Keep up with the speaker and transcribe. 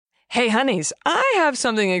Hey, honeys, I have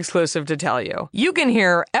something exclusive to tell you. You can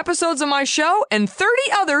hear episodes of my show and 30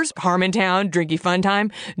 others, Harmontown, Drinky Fun Time,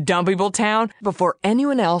 Dumpyable Town, before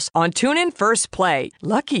anyone else on TuneIn First Play.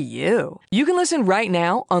 Lucky you. You can listen right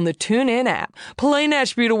now on the TuneIn app. Play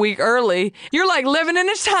Natch Beauty a week early. You're like living in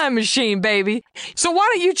a time machine, baby. So why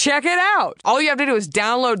don't you check it out? All you have to do is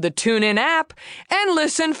download the TuneIn app and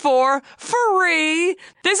listen for free.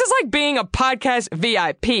 This is like being a podcast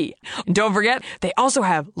VIP. And don't forget, they also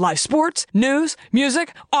have live sports, news,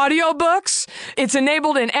 music, audiobooks. It's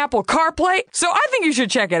enabled in Apple CarPlay, so I think you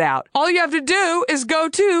should check it out. All you have to do is go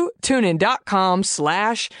to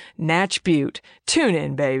tunein.com/natchbeaut. Tune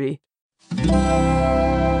in, baby. Feral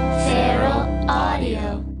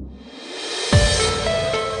Audio.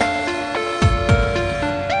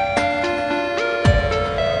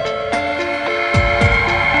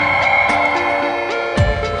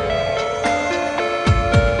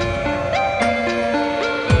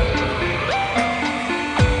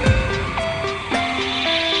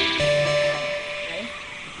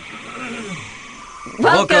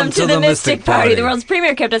 Welcome to the Mystic Party, the world's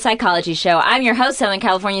premier crypto-psychology show. I'm your host, Southern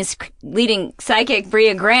California's leading psychic,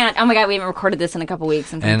 Bria Grant. Oh my god, we haven't recorded this in a couple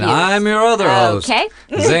weeks. I'm confused. And I'm your other host, okay.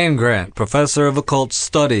 Zane Grant, professor of occult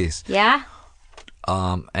studies. Yeah?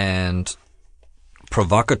 And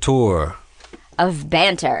provocateur. Of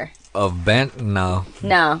banter. No.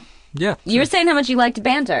 No. Yeah. You were saying how much you liked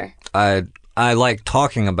banter. I like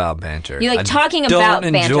talking about banter. You like talking don't about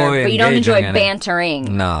banter, enjoy but you don't enjoy engaging in it.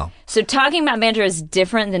 bantering. No. So talking about banter is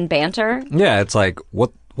different than banter? Yeah, it's like,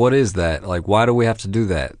 what is that? Like, why do we have to do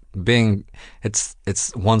that?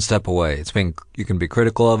 It's one step away. You can be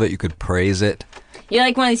critical of it, you could praise it. You're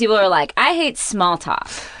like one of these people who are like, I hate small talk.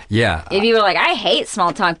 Yeah. If you were like, I hate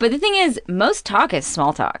small talk. But the thing is, most talk is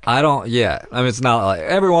small talk. I mean, it's not like,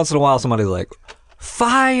 every once in a while somebody's like,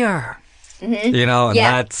 fire! Mm-hmm. You know, and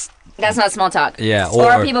Yeah. That's not small talk. Yeah.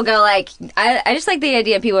 Or people go like, I just like the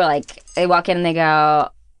idea of people are like, they walk in and they go,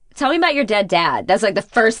 tell me about your dead dad. That's like the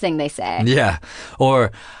first thing they say. Yeah.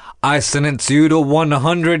 Or, I sentence you to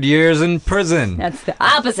 100 years in prison. That's the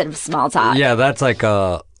opposite of small talk. Yeah, there's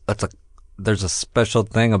a special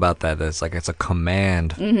thing about that. It's a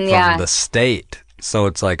command from the state. So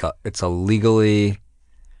it's like it's a legally...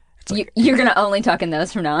 You're going to only talk in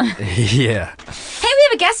those from now on. Yeah. Hey, we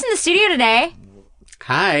have a guest in the studio today.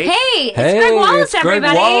 Hi. Hey, it's Greg Wallace, it's Greg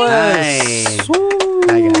everybody. Wallace.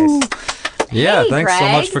 Hi, guys. Yeah, Hey, thanks so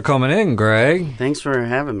Greg. much for coming in, Greg. Thanks for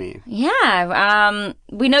having me. Yeah,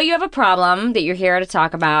 we know you have a problem that you're here to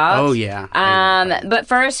talk about. Oh, yeah. But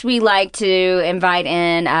first, we like to invite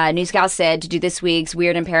in News Gal Sid to do this week's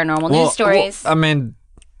weird and paranormal news stories. Well, I mean,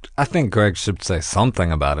 I think Greg should say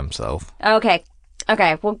something about himself. Okay.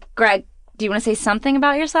 Well, Greg, do you want to say something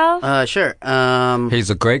about yourself? Sure. He's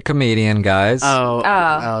a great comedian, guys.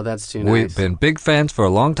 Oh, that's too nice. We've been big fans for a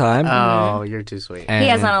long time. Oh, you're too sweet. And He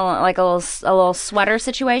has on a little sweater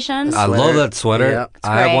situation. I love that sweater. Yep.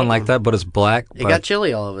 I have great. one like that, but it's black. It but got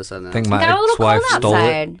chilly all of a sudden. I think Got my a little cold ex-wife stole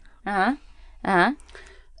it. outside.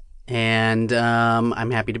 And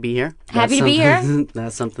I'm happy to be here. Happy to be here.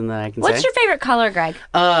 That's something that I can What's say. your favorite color, Greg?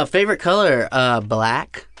 Favorite color?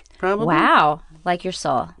 Black, probably. Wow, like your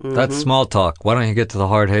soul. That's small talk. Why don't you get to the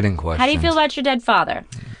hard-hitting questions? How do you feel about your dead father?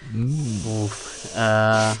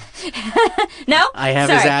 Uh, No? I have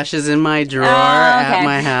Sorry. his ashes in my drawer okay. at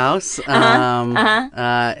my house.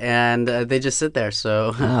 And they just sit there,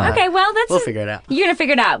 so Okay, well, we'll figure it out. You're going to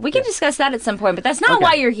figure it out. We can discuss that at some point, but that's not Okay.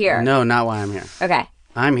 why you're here. No, not why I'm here. Okay.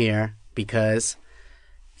 I'm here because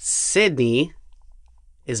Sydney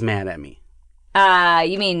is mad at me.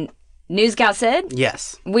 You mean News Gal Sid?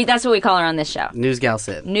 Yes. That's what we call her on this show. News Gal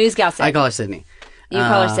Sid. News Gal Sid. I call her Sydney. You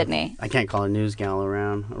call her Sydney. I can't call her News Gal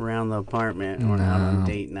around the apartment or out on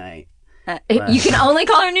date night. You can only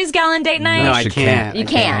call her News Gal on date night? No, I she can't. You I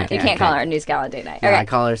can't. You I can't call her News Gal on date night. No, Okay. I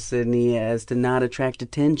call her Sydney as to not attract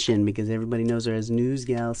attention because everybody knows her as News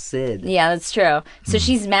Gal Sid. Yeah, that's true. So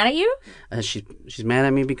she's mad at you? She's mad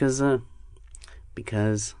at me because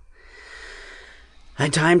I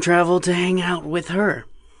time travel to hang out with her,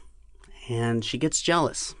 and she gets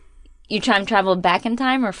jealous. You time travel back in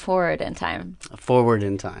time or forward in time? Forward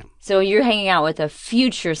in time. So you're hanging out with a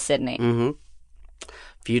future Sydney. Mm-hmm.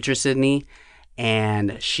 Future Sydney,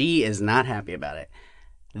 and she is not happy about it.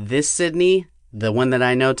 This Sydney, the one that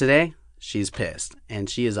I know today, she's pissed, and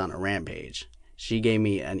she is on a rampage. She gave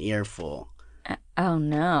me an earful. Oh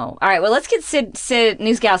no! All right, well, let's get Sid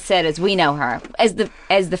News Gal Sid as we know her, as the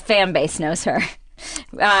fan base knows her.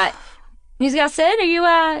 News Gal Sid, are you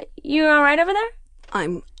all right over there?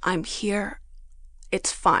 I'm here.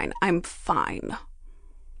 It's fine. I'm fine.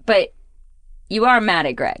 But You are mad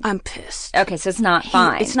at Greg. I'm pissed. Okay, so it's not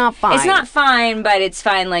fine. It's not fine. It's not fine, but it's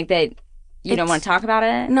fine like that you don't want to talk about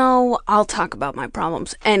it? No, I'll talk about my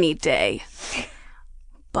problems any day.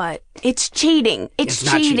 But it's cheating. It's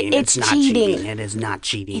not cheating. It's not cheating. It is not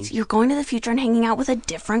cheating. You're going to the future and hanging out with a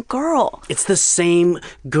different girl. It's the same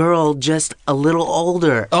girl, just a little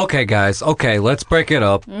older. Okay, guys. Okay, let's break it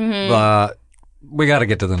up. We got to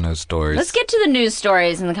get to the news stories. Let's get to the news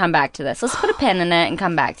stories and then come back to this. Let's put a pin in it and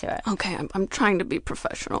come back to it. Okay, I'm trying to be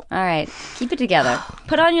professional. All right. Keep it together.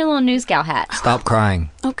 Put on your little news gal hat. Stop crying.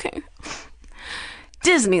 Okay.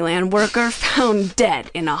 Disneyland worker found dead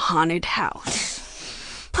in a haunted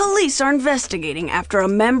house. Police are investigating after a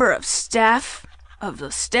member of the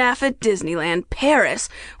staff at Disneyland Paris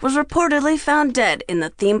was reportedly found dead in the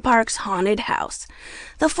theme park's haunted house.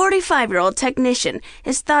 The 45-year-old technician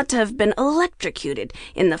is thought to have been electrocuted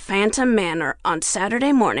in the Phantom Manor on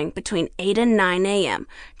Saturday morning between 8 and 9 a.m.,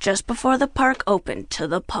 just before the park opened to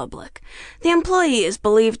the public. The employee is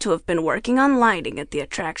believed to have been working on lighting at the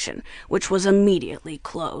attraction, which was immediately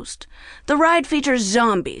closed. The ride features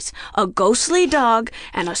zombies, a ghostly dog,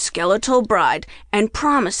 and a skeletal bride, and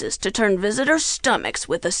promises to turn visitors' stomachs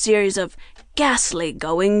with a series of ghastly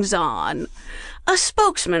goings-on. A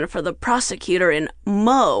spokesman for the prosecutor in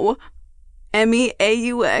Meaux,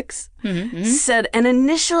 MEAUX, said an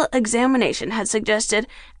initial examination had suggested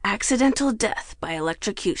accidental death by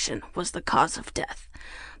electrocution was the cause of death.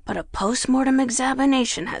 But a post-mortem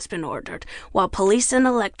examination has been ordered, while police and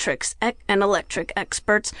electric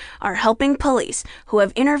experts are helping police who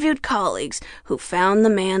have interviewed colleagues who found the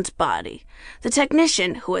man's body. The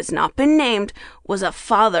technician, who has not been named, was a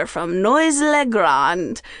father from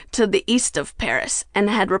Noisy-le-Grand to the east of Paris and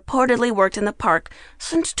had reportedly worked in the park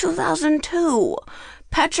since 2002.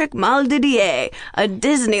 Patrick Maldidier, a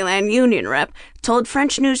Disneyland union rep, told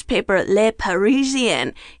French newspaper Le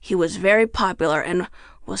Parisien he was very popular and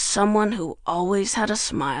was someone who always had a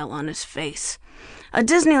smile on his face. A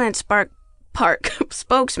Disneyland park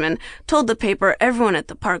spokesman told the paper everyone at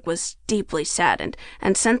the park was deeply saddened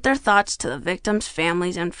and sent their thoughts to the victims'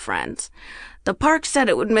 families and friends. The park said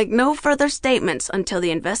it would make no further statements until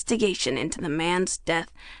the investigation into the man's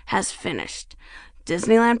death has finished.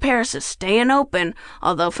 Disneyland Paris is staying open,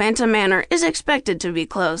 although Phantom Manor is expected to be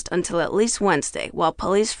closed until at least Wednesday, while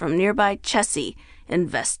police from nearby Chessy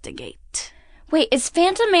investigate. Wait, is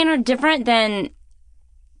Phantom Manor different than...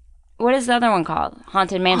 What is the other one called?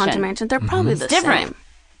 Haunted Mansion. Haunted Mansion, they're probably the different. same.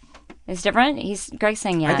 It's different? Greg's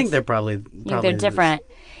saying yes. I think they're probably they're different.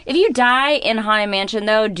 If you die in Haunted Mansion,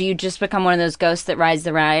 though, do you just become one of those ghosts that rides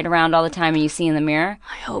the ride around all the time and you see in the mirror?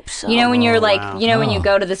 I hope so. You know when you're when you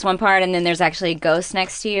go to this one part and then there's actually a ghost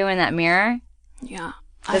next to you in that mirror? Yeah,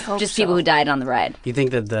 That's just people who died on the ride. You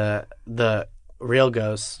think that the real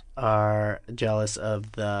ghosts are jealous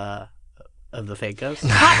of the fake ghosts?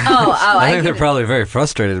 I think they're probably very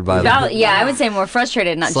frustrated by that. Yeah, I would say more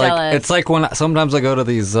frustrated, not It's jealous. it's like when sometimes I go to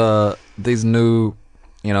these new,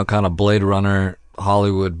 kind of Blade Runner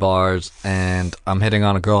Hollywood bars, and I'm hitting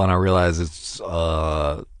on a girl, and I realize it's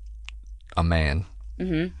a man.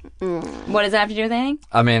 Mm-hmm. What does that have to do with anything?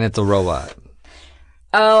 I mean, it's a robot.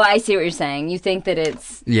 Oh, I see what you're saying. You think that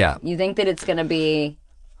it's... Yeah. You think that it's going to be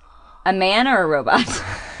a man or a robot?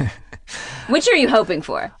 Which are you hoping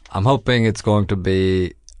for? I'm hoping it's going to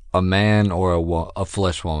be a man or a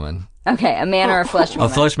flesh woman. Okay, a man or a flesh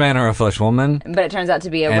woman. A flesh man or a flesh woman. But it turns out to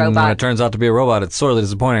be a and robot. when it turns out to be a robot, it's sorely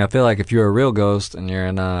disappointing. I feel like if you're a real ghost and you're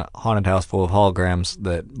in a haunted house full of holograms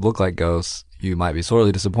that look like ghosts, you might be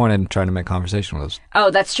sorely disappointed in trying to make conversation with us. Oh,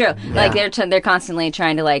 that's true. Yeah. Like they're constantly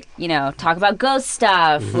trying to talk about ghost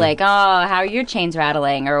stuff, like, oh, how are your chains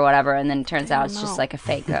rattling or whatever, and then it turns out it's just like a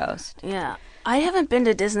fake ghost. Yeah. I haven't been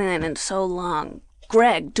to Disneyland in so long.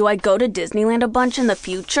 Greg, do I go to Disneyland a bunch in the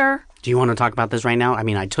future? Do you want to talk about this right now? I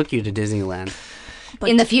mean, I took you to Disneyland.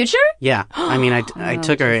 But in the future? Yeah. I mean, I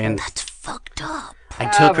took her and... That's fucked up.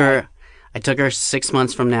 I took her 6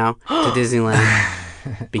 months from now to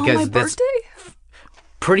Disneyland. Because my that's birthday?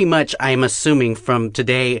 Pretty much, I'm assuming from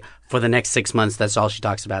today for the next 6 months, that's all she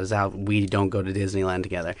talks about is how we don't go to Disneyland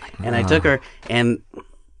together. And I took her, and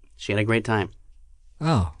she had a great time.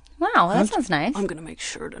 Oh. Wow, that sounds nice. I'm going to make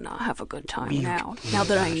sure to not have a good time now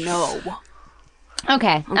that I know.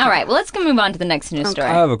 Okay. All right. Well, let's move on to the next news story.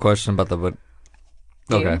 I have a question about but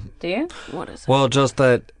okay. Do you? What is it? Well, just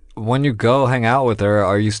that when you go hang out with her,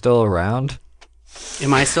 are you still around?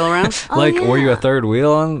 Am I still around? Were you a third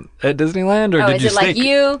wheel at Disneyland, or did you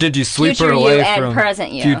sneak? Did you sweep her away from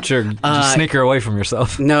present you? Future? Did you sneak her away from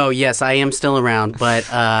yourself? No. Yes, I am still around, but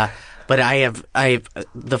I have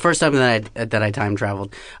the first time that I time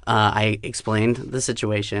traveled, I explained the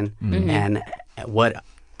situation and what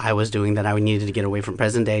I was doing that I needed to get away from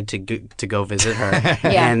present day to go visit her.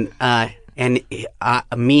 Yeah. And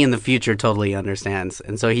me in the future totally understands.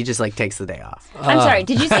 And so he just like takes the day off. I'm sorry.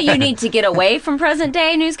 Did you say you need to get away from present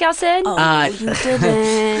day, News Gal Sid? You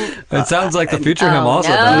didn't. It sounds like the future him also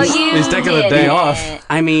no, does. you He's taking the day didn't. off.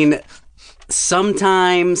 I mean,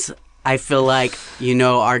 sometimes I feel like,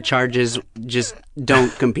 our charges just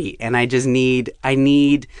don't compete. And I need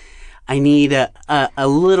a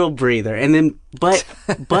little breather. And then, but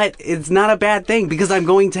it's not a bad thing because I'm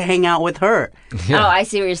going to hang out with her. Oh, I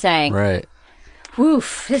see what you're saying. Right.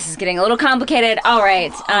 Woof, this is getting a little complicated. All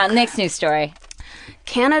right, next news story.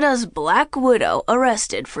 Canada's Black Widow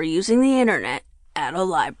arrested for using the internet at a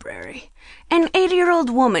library. An 80-year-old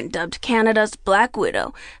woman dubbed Canada's Black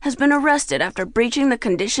Widow has been arrested after breaching the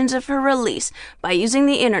conditions of her release by using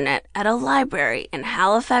the internet at a library in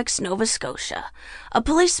Halifax, Nova Scotia. A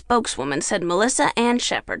police spokeswoman said Melissa Ann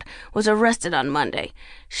Shepard was arrested on Monday.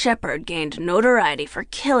 Shepard gained notoriety for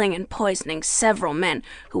killing and poisoning several men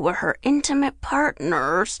who were her intimate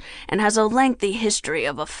partners and has a lengthy history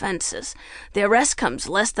of offenses. The arrest comes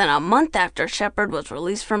less than a month after Shepard was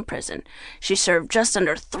released from prison. She served just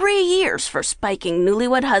under 3 years for spiking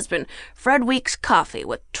newlywed husband Fred Weeks' coffee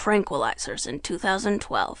with tranquilizers in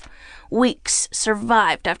 2012. Weeks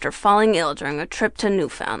survived after falling ill during a trip to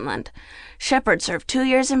Newfoundland. Shepard served 2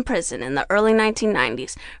 years in prison in the early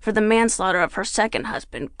 1990s for the manslaughter of her second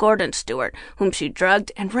husband, Gordon Stewart, whom she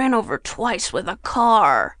drugged and ran over twice with a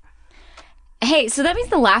car. Hey, so that means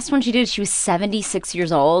the last one she did, she was 76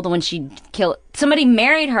 years old when she killed... Somebody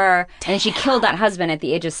married her, and she killed that husband at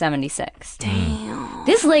the age of 76. Damn.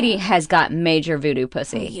 This lady has got major voodoo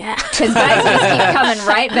pussy. Yeah. Because guys just keep coming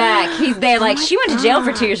right back. They're like, she went to jail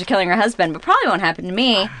for 2 years for killing her husband, but probably won't happen to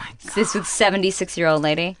me. This with 76-year-old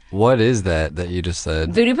lady. What is that you just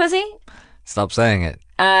said? Voodoo pussy? Stop saying it.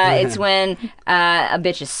 It's when a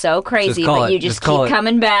bitch is so crazy, Just call but it- you just just call keep it-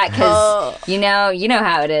 coming back because you know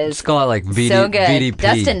how it is. Just call it like So good. VDP.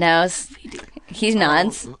 Dustin knows. He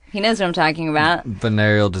nods. He knows what I'm talking about.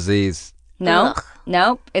 Venereal disease. Nope.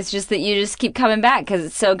 It's just that you just keep coming back because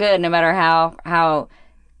it's so good, no matter how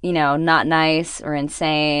not nice or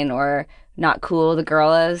insane or not cool the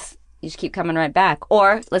girl is. You just keep coming right back.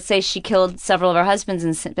 Or let's say she killed several of her husbands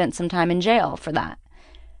and spent some time in jail for that.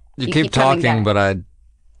 You You keep keep coming talking, back. but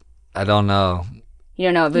I don't know. You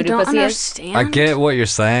don't know what You voodoo don't pussy is? understand? I get what you're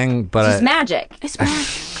saying, but It's just magic. It's magic.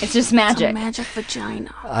 It's just It's a magic. magic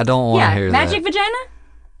vagina. I don't want to hear magic that. vagina?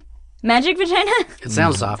 Magic vagina? It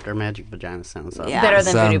sounds softer. Magic vagina sounds softer. Yeah. Better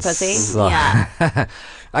than voodoo Sounds pussy. so-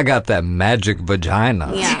 I got that magic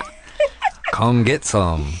vagina. Yeah. Come get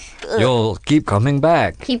some. You'll keep coming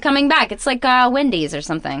back. Keep coming back. It's like Wendy's or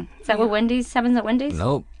something. Is that what Wendy's happens at Wendy's?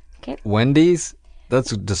 Nope. Okay. Wendy's?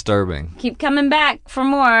 That's disturbing. Keep coming back for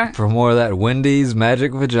more. For more of that Wendy's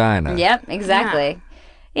magic vagina. Yep, exactly.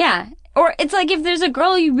 Yeah. Or it's like if there's a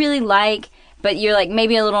girl you really like, but you're like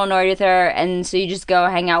maybe a little annoyed with her, and so you just go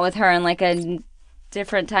hang out with her in like a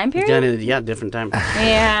different time period. Yeah, different time.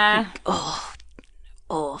 Yeah.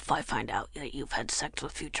 Oh, if I find out that you've had sex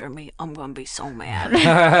with future me, I'm going to be so mad.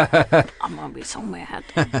 I'm going to be so mad.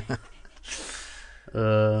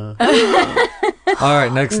 All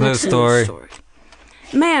right, next news story.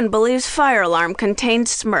 Man believes fire alarm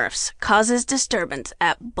contains Smurfs, causes disturbance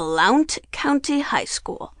at Blount County High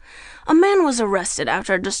School. A man was arrested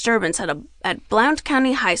after a disturbance at Blount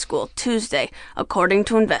County High School Tuesday, according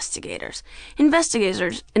to investigators.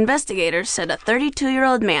 Investigators said a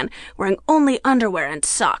 32-year-old man wearing only underwear and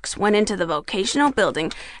socks went into the vocational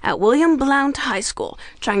building at William Blount High School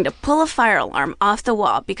trying to pull a fire alarm off the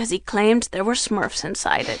wall because he claimed there were Smurfs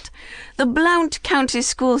inside it. The Blount County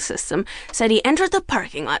school system said he entered the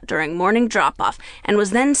parking lot during morning drop-off and was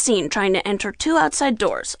then seen trying to enter 2 outside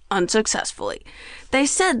doors, unsuccessfully. They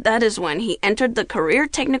said that is when he entered the Career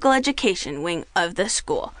Technical Education wing of the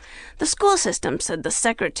school. The school system said the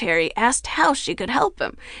secretary asked how she could help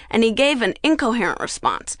him, and he gave an incoherent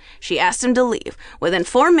response. She asked him to leave. Within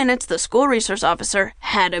 4 minutes, the school resource officer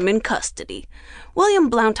had him in custody. William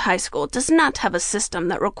Blount High School does not have a system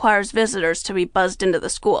that requires visitors to be buzzed into the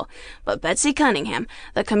school, but Betsy Cunningham,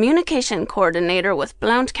 the communication coordinator with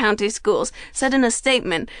Blount County Schools, said in a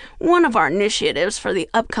statement, "One of our initiatives for the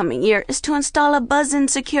upcoming year is to install a buzz-in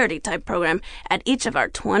security type program at each of our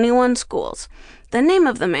 21 schools." The name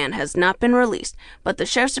of the man has not been released, but the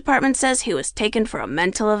Sheriff's Department says he was taken for a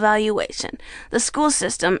mental evaluation. The school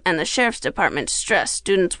system and the Sheriff's Department stress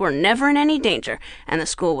students were never in any danger, and the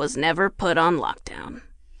school was never put on lockdown.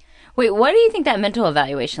 Wait, what do you think that mental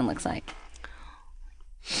evaluation looks like?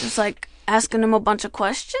 Just like asking him a bunch of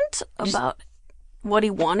questions about what he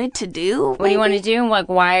wanted to do. What do you want to do? And like,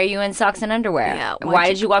 why are you in socks and underwear? Yeah, Why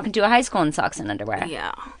did you walk into a high school in socks and underwear?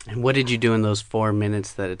 Yeah. And what did you do in those 4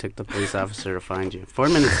 minutes that it took the police officer to find you? 4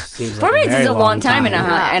 minutes seems like 4 minutes very is a long time in a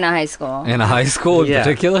time. in a high school. In a high school in Yeah.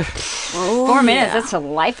 particular? 4 minutes, that's a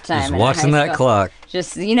lifetime. Just in a watching high that school. clock.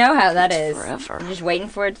 Just, you know how that is. Forever. You're just waiting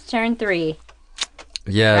for it to turn 3.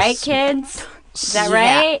 Yes. Right, kids? Is that Yeah.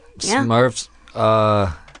 right? Yeah. Smurfs,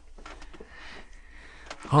 I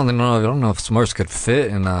don't know if Smurfs could fit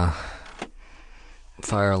in a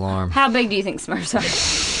fire alarm. How big do you think Smurfs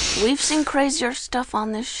are? We've seen crazier stuff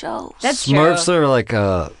on this show. That's Smurfs true. are like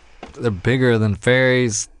they're bigger than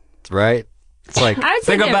fairies, right? It's like I would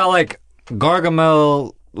say think they're- about like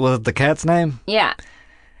Gargamel. Was it the cat's name? Yeah.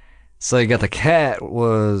 So you got the cat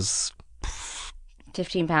was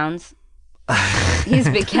 15 pounds. He's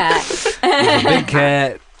a big cat. a big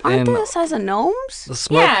cat, Aren't and they the size of gnomes? the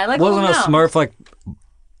Smurf Yeah, like wasn't a little Smurf like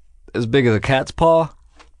as big as a cat's paw?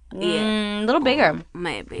 A little bigger.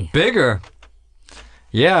 Maybe. Bigger.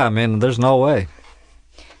 Yeah, I mean, there's no way.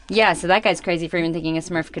 Yeah, so that guy's crazy for even thinking a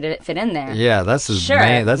Smurf could fit in there. Yeah, that's his Sure,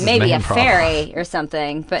 main. That's his maybe main a problem. fairy or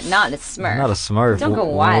something, but not a Smurf. Not a Smurf. Don't go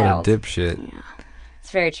What a wild. dipshit.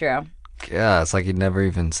 It's very true. Yeah, it's like he'd never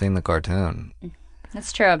even seen the cartoon.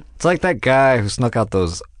 That's true. It's like that guy who snuck out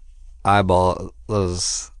those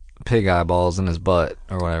pig eyeballs in his butt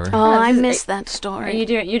or whatever. Oh, I this is- missed that Are story.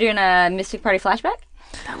 you're doing a Mystic Party flashback?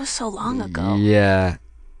 That was so long ago. Yeah.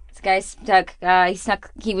 This guy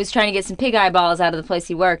he was trying to get some pig eyeballs out of the place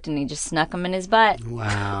he worked, and he just snuck them in his butt.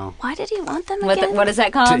 Wow. Why did he want them again? What is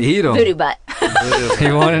that called? To eat 'em. Voodoo butt.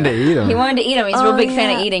 He wanted to eat them, He wanted to eat them. He's a real big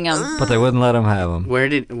fan of eating them. but they wouldn't let him have them. Where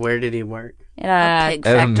did he work? Pig At a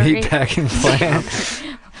factory. meatpacking plant.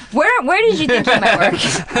 Where did you think he might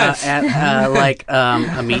work?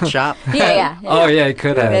 At a meat shop. yeah. Oh yeah, he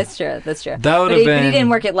could have. That's true. That's true. That would but have But he been- didn't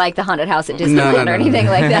work at like the haunted house at Disneyland No, or no. anything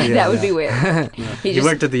like that. Yeah, that would no. be weird. He He just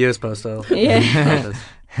worked at the U.S. Postal. Yeah.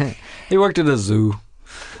 He worked at a zoo.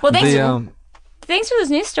 Well, thanks. The, Thanks for those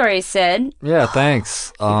news stories, Sid. yeah,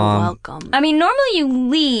 thanks. You're welcome. I mean, normally you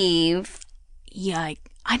leave. Yeah,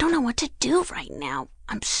 I don't know what to do right now.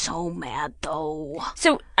 I'm so mad, though.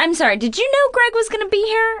 So I'm sorry. Did you know Greg was going to be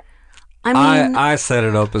here? I mean, I set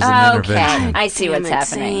it up as an Okay, intervention. I see damn what's it,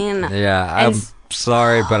 happening. Zane. Yeah, And I'm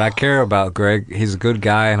sorry, but I care about Greg. He's a good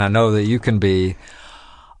guy, and I know that you can be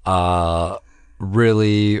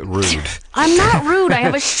really rude. I'm not rude. I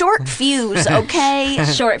have a short fuse, okay?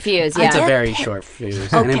 Short fuse. It's a Yeah. very short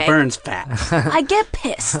fuse, and it Okay. burns fast. I get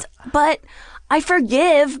pissed, but I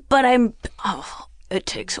forgive, but it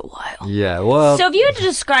takes a while. Yeah, well, So if you had to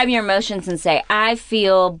describe your emotions and say, "I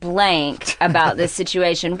feel blank about this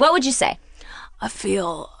situation," what would you say? I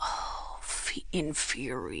feel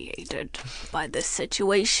infuriated by this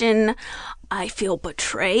situation. I feel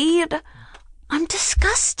betrayed. I'm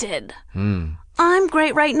disgusted. I'm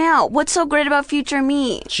great right now. What's so great about future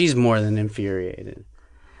me? She's more than infuriated.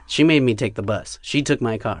 She made me take the bus. She took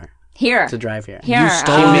my car Here. to drive here. Here. You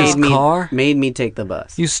stole his car? Made me take the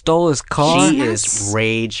bus. You stole his car? She is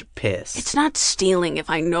rage pissed. It's not stealing if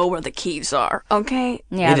I know where the keys are, okay?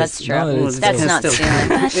 Yeah, It that's is- true. no, it's- That's it's not still-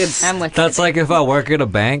 stealing. It's- I'm with That's you. like if I work at a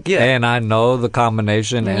bank Yeah. and I know the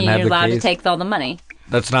combination and have You're the allowed keys. to take all the money.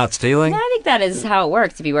 That's not stealing? Yeah, I think that is how it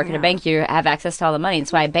works. If you work at a bank, you have access to all the money.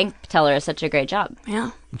 That's why a bank teller is such a great job. Yeah.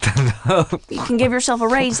 You can give yourself a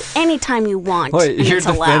raise anytime you want. Wait, and you're it's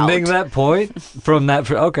allowed. defending that point from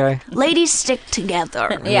that? Okay. Ladies stick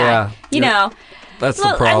together. Yeah. You know. That's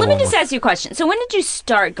Well, the problem. let me just ask you a question. So when did you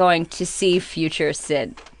start going to see Future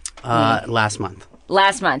Sid? Last month.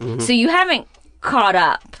 Last month. Mm-hmm. So you haven't caught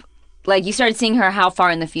up. Like, you started seeing her how far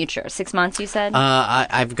in the future? 6 months, you said?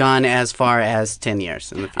 I've gone as far as 10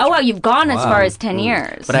 years in the future. oh, wow, you've gone as far as 10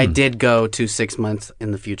 years. But I did go to 6 months in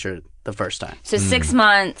the future the first time. So 6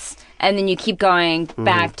 months, and then you keep going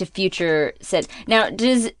back to Future Sid. Now,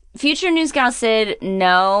 does Future News Gal Sid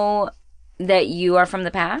know that you are from the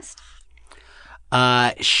past?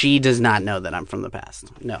 She does not know that I'm from the past.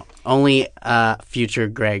 No. Only future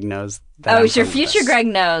Greg knows that Oh, I'm sure, from the Future past. Greg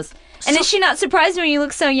knows. And is she not surprised when you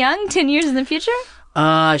look so young, 10 years in the future?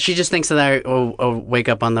 She just thinks that I wake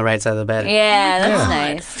up on the right side of the bed. Yeah, that's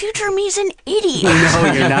nice. Future me's an idiot.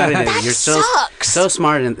 No, you're not in it. That You're so sucks. so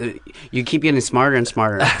smart, and you keep getting smarter and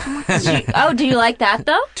smarter. Oh, do you like that,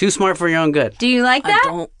 though? Too smart for your own good. Do you like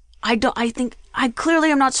that? I think I clearly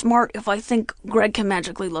am not smart if I think Greg can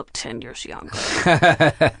magically look 10 years younger.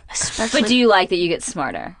 Especially, But do you like that you get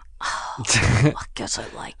smarter? I guess I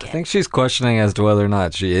like I it. think she's questioning as to whether or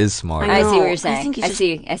not she is smart. I I see know. what you're I saying. think he's I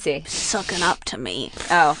just- see. Sucking up to me.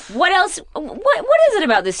 Oh, what else? What is it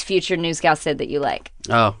about this Future News Gal Sid that you like?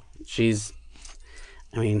 Oh, she's.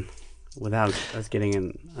 I mean, without us getting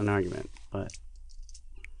in an argument, but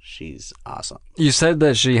she's awesome. You said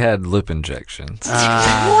that she had lip injections.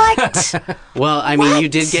 What? Well, I mean, you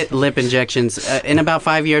did get lip injections. In about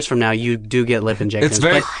 5 years from now, you do get lip injections.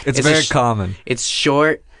 It's very common. It's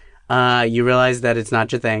short. You realize that it's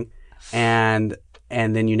not your thing, and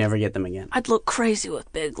then you never get them again. I'd look crazy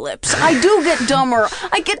with big lips. I do get dumber.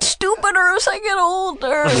 I get stupider as I get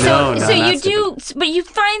older. No, So you not do, but you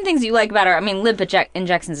find things you like about her. I mean, lip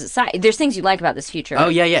injections aside, there's things you like about this future. Oh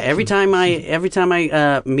yeah. Every time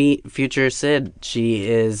I meet future Sid, she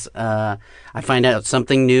is. I find out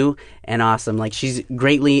something new and awesome. Like she's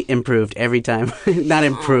greatly improved every time. Not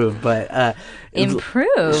improved, but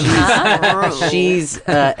Improved, huh? she's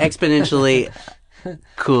exponentially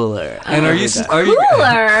cooler. And are you Cooler. Are you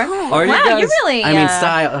Wow, guys? you're really. I mean,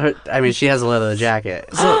 style. She has a leather jacket.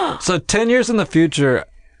 So 10 years in the future,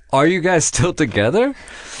 are you guys still together?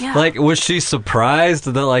 Yeah. Like, was she surprised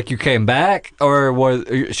that like you came back, or was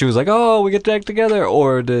she was like, "Oh, we get back together,"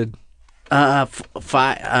 or did?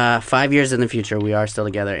 5 years in the future, we are still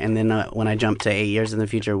together. And then when I jumped to 8 years in the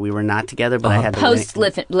future, we were not together. But I had to Post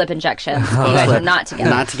lip injection. We're not together.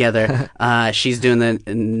 Not together. She's doing the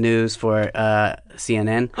news for CNN.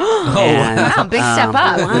 And, Wow, big step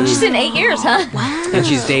up. Just in 8 years, huh? and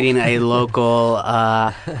she's dating a local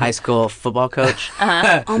high school football coach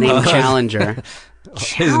named Challenger.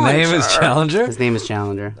 His name is Challenger. His name is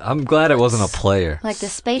Challenger. I'm glad it wasn't a player. Like the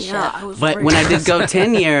spaceship. Yeah, I was But worried. when I did go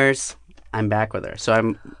 10 years, I'm back with her. So I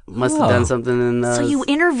must have done something in those. So you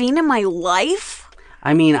intervene in my life?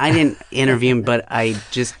 I mean, I didn't interview him, but I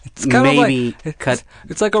just kind of maybe like, cut.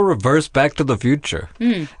 It's like a reverse Back to the Future.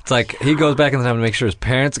 It's like he goes back in time to make sure his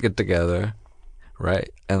parents get together, right?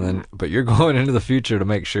 And then, but you're going into the future to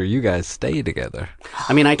make sure you guys stay together.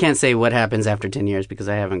 I mean, I can't say what happens after 10 years because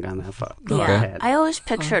I haven't gone that far. Yeah. ahead. I always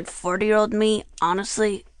pictured 40-year-old me,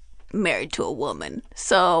 honestly, married to a woman.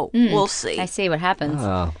 So we'll see. I see what happens.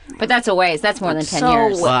 Oh, But that's a ways. That's more than 10 So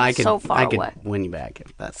years. Well, I could, so far I could away. win you back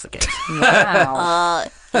if that's the case. Wow.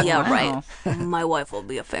 Yeah, Wow. right. My wife will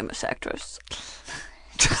be a famous actress.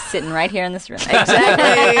 Sitting right here in this room.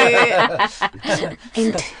 Exactly.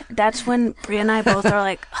 And that's when Bria and I both are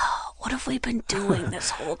like, oh, what have we been doing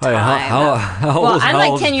this whole Wait, time? how Well, old- I'm how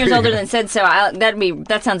like old 10 is years Bria? older than Sid, so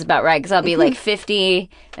that sounds about right, because I'll be like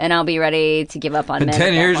 50, and I'll be ready to give up on In men.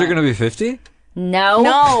 10 years, you're going to be 50? No.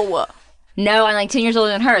 No. I'm like 10 years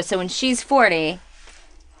older than her, so when she's 40,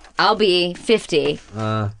 I'll be 50.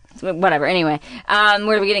 Whatever, anyway.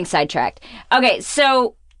 We're getting sidetracked. Okay,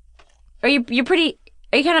 so are you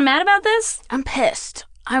kind of mad about this? I'm pissed.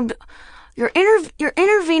 You're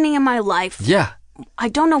intervening in my life. Yeah. I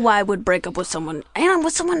don't know why I would break up with someone. And I'm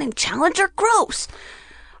with someone named Challenger. Gross.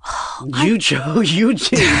 You chose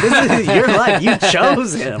Eugene. This is your life. You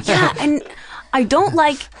chose him. Yeah, and I don't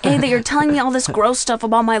like, A, that you're telling me all this gross stuff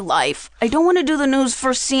about my life. I don't want to do the news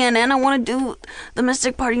for CNN. I want to do the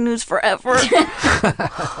Mystic Party news forever.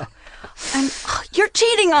 And you're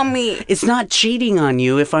cheating on me. It's not cheating on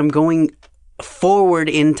you if I'm going forward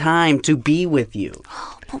in time to be with you.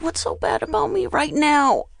 But what's so bad about me right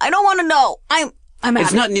now? I don't want to know. I'm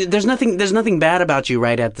It's happy. not. There's nothing bad about you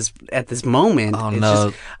right at this moment. Oh, it's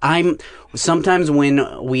no. Just, sometimes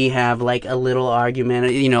when we have like a little argument,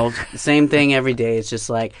 same thing every day. It's just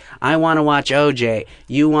like I want to watch OJ.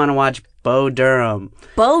 You want to watch Bo Durham.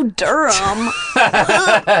 Bo Durham?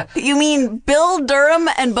 You mean Bill Durham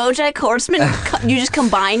and BoJack Horseman? You just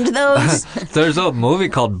combined those? There's a movie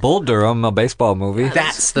called Bull Durham, a baseball movie.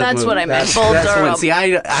 That's That's what I meant. That's, Bull that's Durham. What, see, I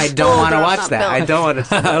don't Bull want to Durham, watch not that. Bill. I don't want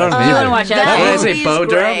to. I don't I either. watch That that. What did I say? movie's Bo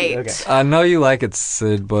Durham? great. Okay. I know you like it,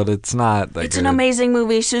 Sid, but it's not that It's good. an amazing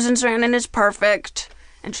movie. Susan Sarandon is perfect.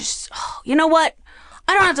 And she's, you know what?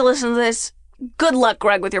 I don't have to listen to this. Good luck,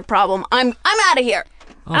 Greg, with your problem. I'm out of here.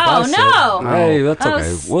 Oh, bye, Sid. no. Hey, that's Oh,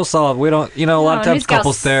 okay. We'll solve. We don't. A lot of No, times News Gal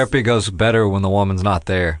couples therapy goes better when the woman's not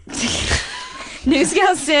there. News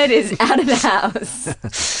Gal Sid is out of the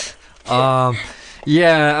house.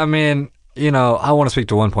 Yeah, I mean, I want to speak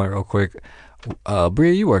to one point real quick.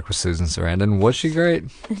 Bria, you worked with Susan Sarandon. Was she great?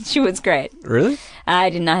 She was great. Really? I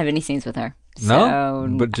did not have any scenes with her. No.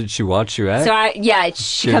 So, But did she watch you act?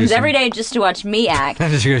 she Give you comes some- every day just to watch me act.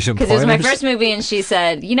 Did she give you some Because it was my pointers? first movie, and she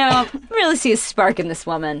said, I really see a spark in this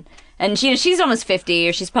woman. And she's almost 50,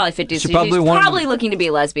 or she's probably 50, so probably she's wanted- probably looking to be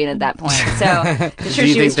a lesbian at that point. So I'm sure Do you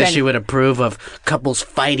she think was that trying she would approve of couples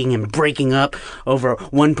fighting and breaking up over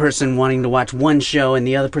one person wanting to watch one show and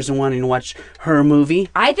the other person wanting to watch her movie?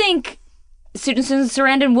 I think Susan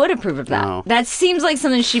Sarandon would approve of that. No. That seems like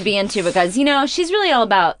something she'd be into because, she's really all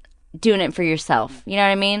about doing it for yourself. You know what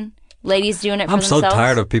I mean? Ladies doing it for I'm so themselves.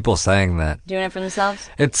 tired of people saying that. Doing it for themselves?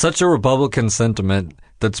 It's such a Republican sentiment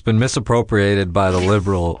that's been misappropriated by the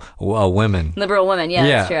liberal women. Liberal women, yeah,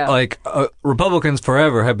 that's true. Like Republicans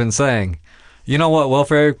forever have been saying, you know what,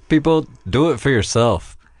 welfare people, do it for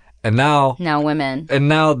yourself. And now women. And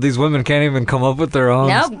now these women can't even come up with their own.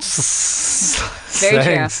 Nope. Very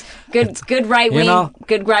sayings. true. Good right wing. You know?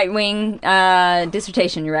 Good right wing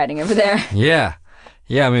dissertation you're writing over there. Yeah.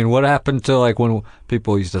 I mean, what happened to like when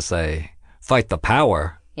people used to say, "Fight the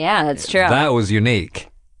power"? Yeah, that's true. That was unique.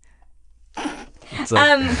 So,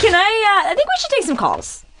 Can I think we should take some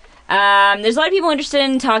calls. There's a lot of people interested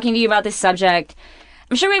in talking to you about this subject.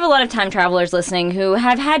 I'm sure we have a lot of time travelers listening who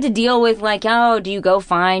have had to deal with like, oh, do you go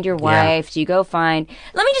find your wife? Yeah. Do you go find...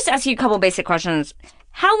 Let me just ask you a couple basic questions.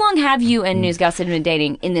 How long have you and News Gal Sid been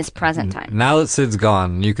dating in this present time? Now that Sid's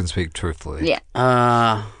gone, you can speak truthfully.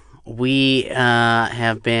 Yeah. We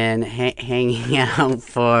have been hanging out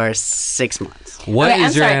for 6 months. What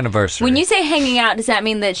is your anniversary? When you say hanging out, does that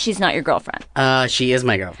mean that she's not your girlfriend? She is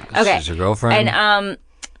my girlfriend. Okay. She's your girlfriend? And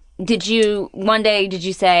did you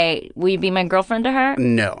say, will you be my girlfriend to her?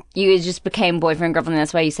 No. You just became boyfriend, girlfriend, and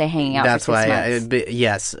that's why you say hanging out that's for 6 months? That's why,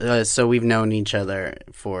 yes. So we've known each other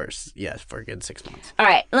for a good 6 months. All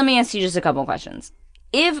right, let me ask you just a couple questions.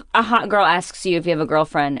 If a hot girl asks you if you have a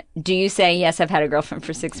girlfriend, do you say, yes, I've had a girlfriend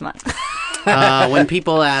for 6 months? When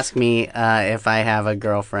people ask me if I have a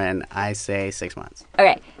girlfriend, I say 6 months.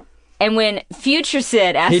 Okay. And when Future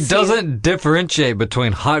Sid asks he doesn't differentiate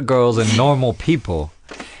between hot girls and normal people.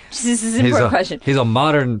 This is an important question. He's a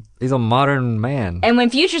modern man. And when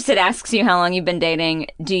Future Sid asks you how long you've been dating,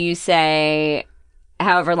 do you say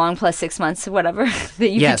however long plus 6 months, whatever, that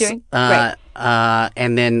you've been doing? Right.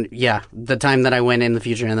 And then, the time that I went in the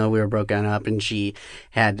future, and then we were broken up, and she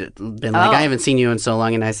had been like, I haven't seen you in so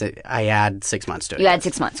long, and I said, I add 6 months to it. You add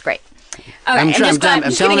 6 months, great. All right, I'm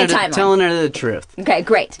telling her the truth. Okay,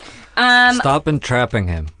 great. Stop entrapping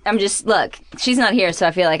him. Look, she's not here, so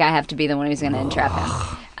I feel like I have to be the one who's going to entrap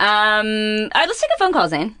him. All right, let's take a phone call,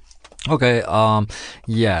 Zane. Okay,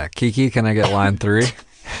 Kiki, can I get line 3?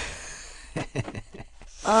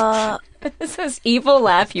 This is the most evil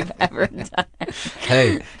laugh you've ever done.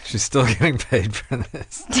 Hey, she's still getting paid for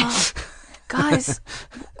this. Guys,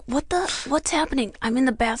 what's happening? I'm in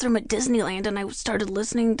the bathroom at Disneyland and I started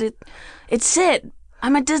listening to... It's Sid.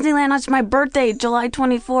 I'm at Disneyland. It's my birthday, July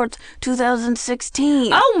 24th,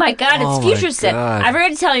 2016. Oh my God, it's Future Sid. I forgot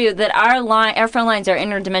to tell you that our phone lines are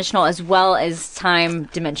interdimensional as well as time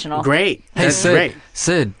dimensional. Great. Hey, That's Sid, great.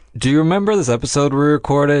 Sid, do you remember this episode we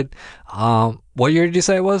recorded? What year did you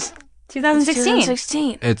say it was?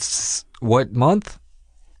 2016. It's what month?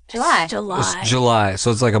 July. It's July,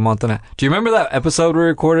 so it's like a month and a half. Do you remember that episode we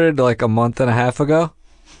recorded like a month and a half ago?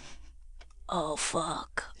 Oh,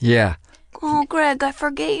 fuck. Yeah. Oh, Greg, I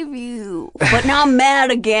forgave you. But now I'm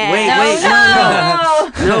mad again. Wait,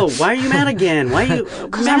 no. Why are you mad again? Why are you...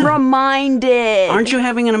 Because I'm reminded. Aren't you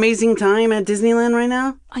having an amazing time at Disneyland right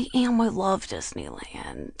now? I am. I love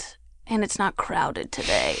Disneyland. And it's not crowded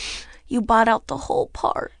today. You bought out the whole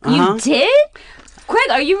park. You did? Greg,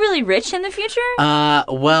 are you really rich in the future?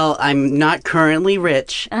 Well, I'm not currently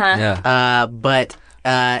rich. Yeah. But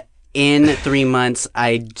in 3 months,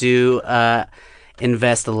 I do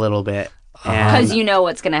invest a little bit. Because you know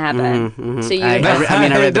what's going to happen. So you I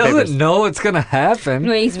read the doesn't papers. know what's going to happen.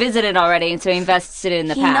 Well, he's visited already, and so he invested in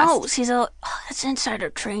the He past. knows. He's it's insider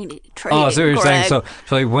trading. Oh, so you're saying, Greg.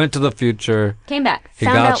 so he went to the future. Came back. He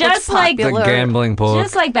Found got out just what's like the popular. gambling book.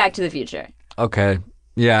 Just like Back to the Future. Okay.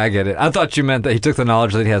 Yeah, I get it. I thought you meant that he took the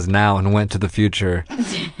knowledge that he has now and went to the future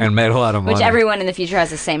and made a lot of money. Which everyone in the future has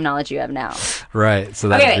the same knowledge you have now. Right. So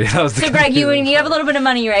that, Okay, that was the so Greg, you have a little bit of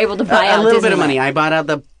money, you're able to buy out a little bit of Disneyland. money. I bought out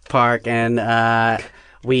the park, and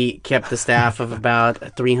we kept the staff of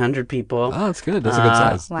about 300 people. Oh, that's good. That's a good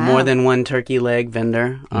size. Wow. More than one turkey leg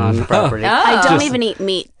vendor on the property. I don't even eat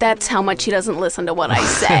meat. That's how much he doesn't listen to what I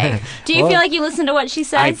say. Do you feel like you listen to what she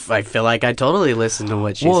says? I feel like I totally listen to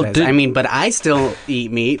what she Well, says. did- I mean, but I still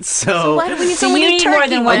eat meat, so... Why do we need so So you many need more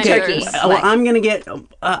than one turkey turkey. Well, I'm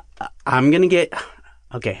gonna get...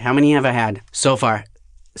 Okay, how many have I had so far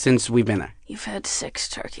since we've been there? You've had 6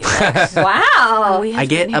 turkey legs. Wow. We have I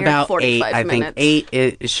get been here about 45 8. I think minutes. 8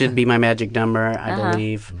 it should be my magic number, I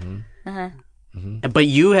believe. But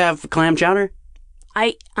you have clam chowder?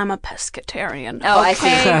 I'm a pescatarian. Oh, I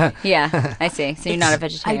okay? see. Yeah, I see. So you're not a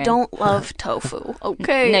vegetarian. I don't love tofu.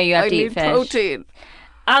 Okay. No, you have I to eat need fish. protein.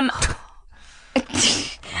 All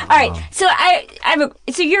right. So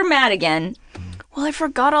so you're mad again. Well, I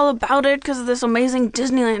forgot all about it because of this amazing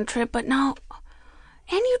Disneyland trip, but no.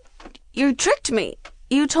 And you tricked me.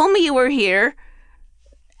 You told me you were here,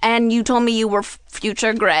 and you told me you were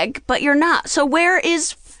future Greg, but you're not. So where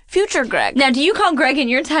is future Greg? Now, do you call Greg in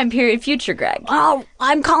your time period future Greg? Oh,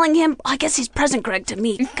 I'm calling him. I guess he's present Greg to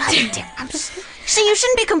me. God damn. See, you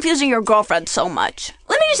shouldn't be confusing your girlfriend so much.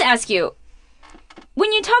 Let me just ask you,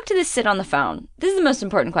 when you talk to this Sid on the phone, this is the most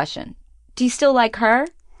important question. Do you still like her?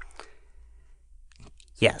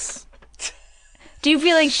 Yes. Do you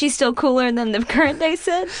feel like she's still cooler than the current day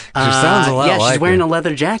Sid? She sounds a lot yeah, like she's wearing her. a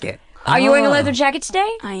leather jacket. Are you wearing a leather jacket today?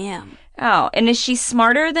 I am. Oh, and is she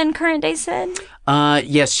smarter than current day Sid?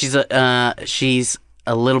 Yes, she's a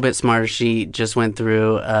little bit smarter. She just went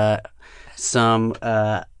through some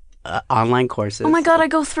online courses. Oh my god, I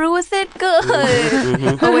go through with it? Good.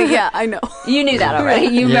 Oh wait, yeah, I know. You knew that already.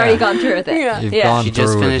 You've Yeah. already gone through with it. Yeah. You've Yeah. gone She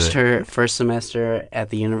just through with finished it. her first semester at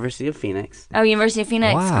the University of Phoenix. Oh, University of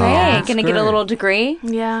Phoenix. Wow, Great. that's Gonna get a great. little degree.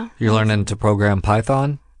 Yeah. You're learning to program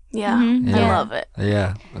Python? Yeah. I Yeah. love it.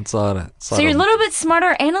 Yeah, that's all. So you're a little bit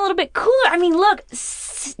smarter and a little bit cooler. I mean, look,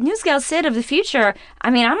 Newsgal Sid of the future,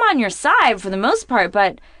 I mean, I'm on your side for the most part,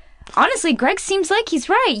 but honestly, Greg seems like he's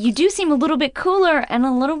right. You do seem a little bit cooler and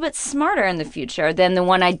a little bit smarter in the future than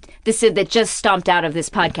the Sid that just stomped out of this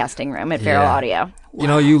podcasting room at Feral Yeah. Audio. You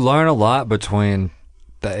know, you learn a lot between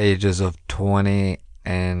the ages of 20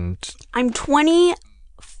 and I'm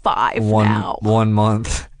 25 now. 1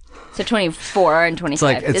 month. So 24 and 25. It's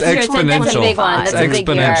like it's That's a exponential. big one. It's That's a big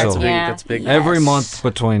year. exponential. Yeah. That's big. Every month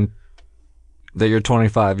between that you're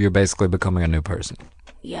 25, you're basically becoming a new person.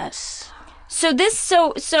 Yes.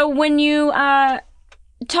 So when you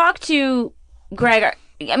talk to Greg,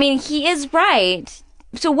 I mean, he is right.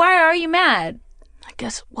 So why are you mad? I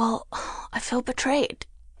guess, well, I feel betrayed.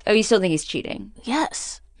 Oh, you still think he's cheating?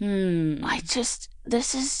 Yes. I'm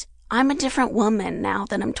a different woman now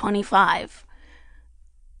that I'm 25.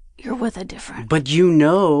 You're with a different. But you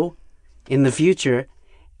know, in the future,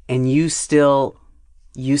 and you still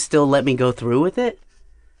let me go through with it.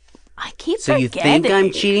 I keep So you forgetting. think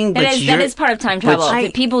I'm cheating, but That is part of time travel.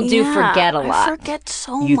 People do forget a lot. I forget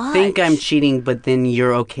so you much. think I'm cheating, but then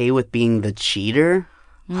you're okay with being the cheater.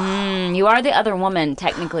 You are the other woman,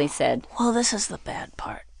 technically, Sid. Well, this is the bad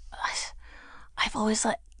part. I've always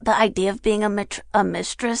like the idea of being a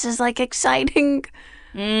mistress is like exciting,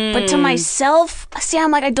 but to myself, see, I'm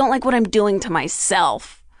like I don't like what I'm doing to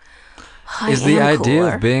myself. Is the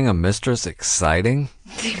idea of being a mistress exciting?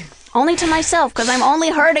 only to myself because I'm only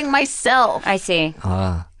hurting myself. I see.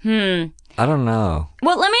 I don't know.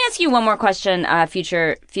 Well, let me ask you one more question,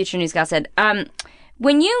 future news gal said.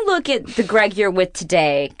 When you look at the Greg you're with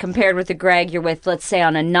today compared with the Greg you're with, let's say,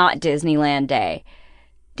 on a not Disneyland day,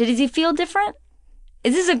 does he feel different?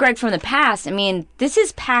 Is this a Greg from the past? I mean, this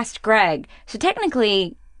is past Greg. So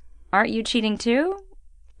technically, aren't you cheating too?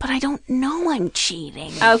 But I don't know I'm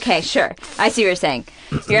cheating. Okay, sure. I see what you're saying.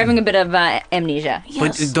 You're having a bit of amnesia.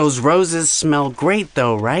 But Yes, those roses smell great,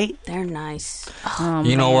 though, right? they're nice. Oh,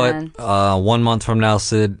 You know man. what? 1 month from now,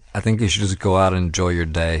 Sid, I think you should just go out and enjoy your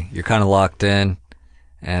day. You're kind of locked in.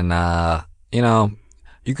 And, you know,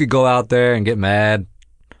 you could go out there and get mad.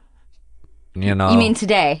 You know. You mean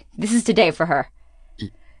today? This is today for her.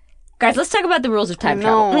 Guys, let's talk about the rules of time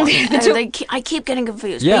No, travel. I keep getting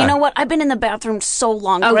confused. Yeah. But you know what? I've been in the bathroom so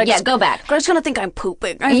long. Oh, Greg's, yeah, go back. Greg's gonna think I'm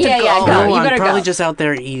pooping. I have Yeah, to yeah, go. go. No, you I'm better probably go. just out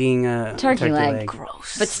there eating a Turkey leg.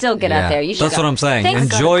 Gross. But still get out there. You should That's go. what I'm saying. Thanks.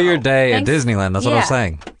 Enjoy your go. day Thanks. at Disneyland. That's what Yeah. I'm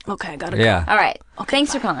saying. Okay, I gotta go. Yeah. All right.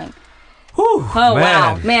 Thanks for calling. Whew, Oh,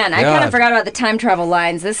 wow. Man, I kind God. of forgot about the time travel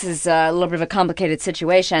lines. This is a little bit of a complicated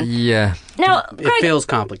situation. Yeah. Now, It Greg, feels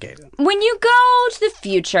complicated. when you go to the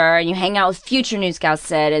future and you hang out with future New Scout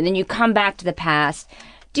Sid and then you come back to the past,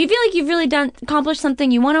 do you feel like you've really accomplished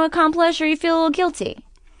something you want to accomplish, or you feel a little guilty?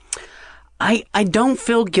 I don't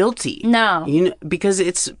feel guilty. No. You know, because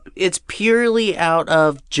it's purely out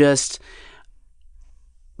of just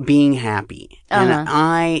being happy. And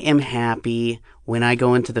I am happy when I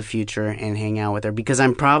go into the future and hang out with her, because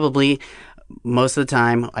I'm probably, most of the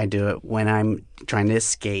time I do it when I'm trying to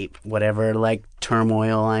escape whatever like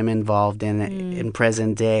turmoil I'm involved in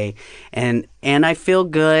present day, and I feel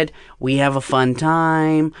good. We have a fun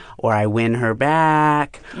time, or I win her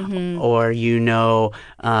back, or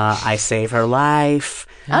I save her life.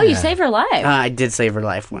 Oh, you saved her life. I did save her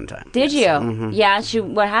life one time. Did yes. you? Yeah.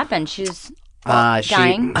 What happened? She's She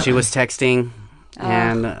dying. she was texting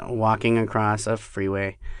and walking across a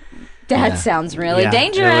freeway. That sounds really Yeah,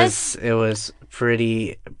 dangerous. It was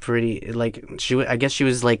pretty like I guess she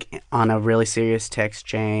was like on a really serious text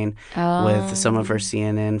chain with some of her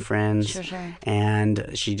CNN friends. Sure.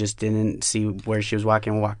 And she just didn't see where she was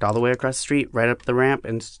walking, walked all the way across the street, right up the ramp,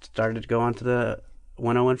 and started to go onto the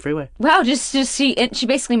 101 freeway. Wow, just she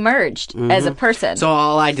basically merged as a person. So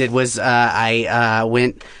all I did was I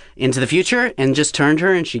went into the future and just turned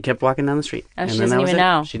her, and she kept walking down the street. Oh, and she then doesn't that was even it.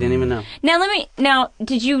 know. She didn't even know. Now,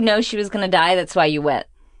 did you know she was going to die? That's why you went.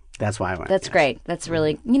 That's why I went. That's yes. great. That's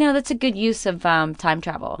really, that's a good use of time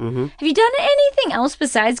travel. Mm-hmm. Have you done anything else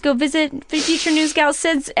besides go visit future news gal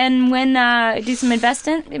Sids and do some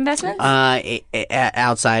investments?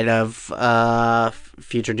 Outside of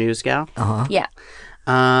future news gal. Yeah.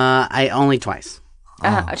 I only twice.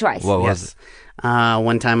 Twice. What was it?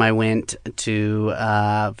 One time I went to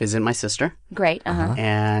visit my sister. Great.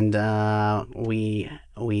 And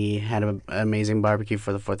we had an amazing barbecue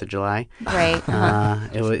for the 4th of July. Great.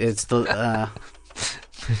 It's the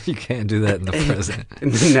You can't do that in the present.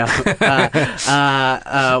 no.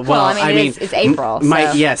 Well, I mean, it's April.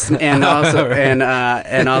 So. Yes, and also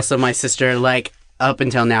and also my sister up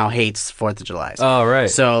until now hates 4th of July. Oh, right.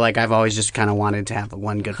 So I've always just kind of wanted to have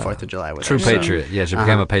one good 4th of July with True her. patriot. Yeah, she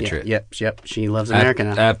became a patriot. Yep. She loves America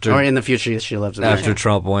now. Or in the future, she loves America. After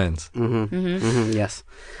Trump wins. Yes.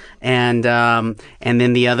 And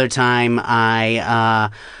then the other time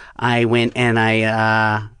I went and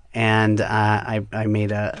I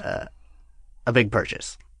made a big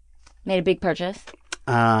purchase. Made a big purchase?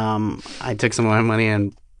 I took some of my money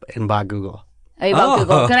and bought Google. Oh, you bought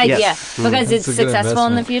Google. Good idea. Yes. Because it's That's a good successful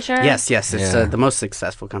in the investment. future? Yes. It's the most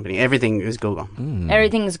successful company. Everything is Google.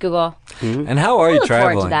 Everything is Google. And how are you look forward to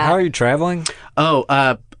traveling? that. How are you traveling?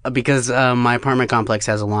 Oh, because my apartment complex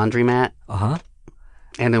has a laundromat. Uh-huh.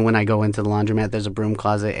 And then when I go into the laundromat, there's a broom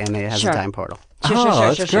closet and it has Sure. a time portal. Sure.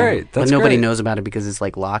 That's great. But That's nobody great. knows about it because it's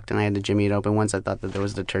locked, and I had to jimmy it open once. I thought that there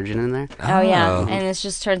was detergent in there. Oh, yeah. Oh. And this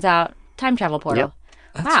just turns out time travel portal. Yep.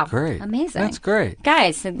 That's wow. great. Amazing. That's great.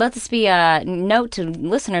 Guys, let this be a note to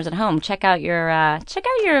listeners at home. Check out your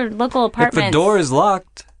local If apartment. the door is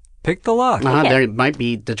locked, pick the lock. Okay. There might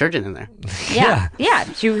be detergent in there. Yeah.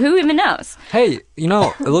 Who even knows? Hey,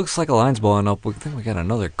 it looks like a line's blowing up. We think we got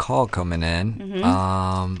another call coming in.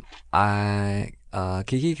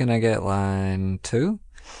 Kiki, can I get line 2?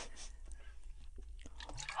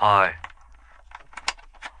 Hi.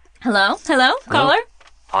 Hello, caller.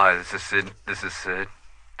 Hi, this is Sid.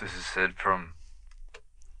 This is Sid from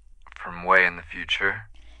way in the future.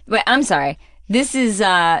 Wait, I'm sorry. This is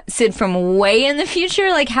Sid from way in the future.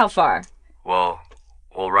 Like how far? Well,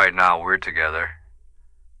 right now we're together.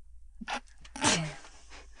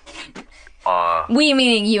 We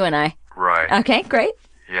meaning you and I. Right. Okay, great.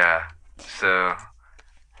 Yeah. So,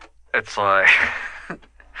 it's like,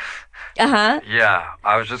 yeah,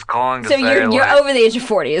 I was just calling to So say, you're over the age of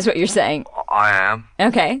 40, is what you're saying. I am.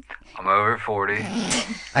 Okay. I'm over 40.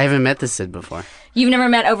 I haven't met this Sid before. You've never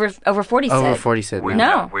met over 40 Sid? Over 40 Sid.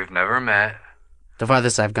 No. We've never met. The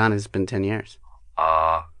farthest I've gone has been 10 years.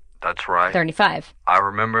 That's right. 35. I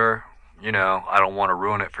remember, I don't want to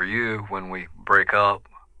ruin it for you when we break up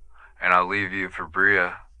and I leave you for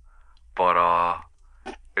Bria, but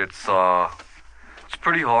it's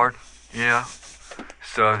pretty hard,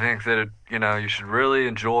 So I think that you should really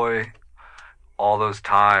enjoy all those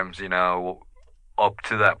times, up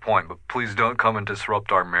to that point. But please don't come and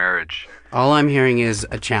disrupt our marriage. All I'm hearing is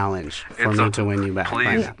a challenge for me to win you back.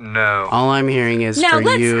 Please, no. All I'm hearing is Now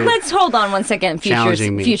for you. let's hold on one second,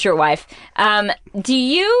 challenging me. future wife. Do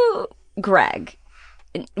you, Greg,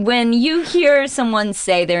 when you hear someone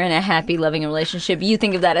say they're in a happy, loving relationship, you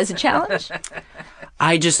think of that as a challenge?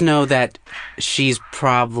 I just know that she's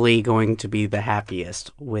probably going to be the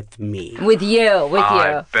happiest with me. With you.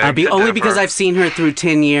 I beg to Only because differ. I've seen her through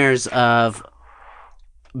 10 years of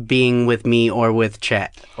being with me or with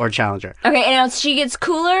Chet or Challenger. Okay, and now she gets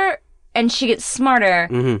cooler and she gets smarter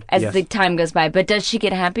as yes. the time goes by, but does she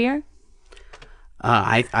get happier?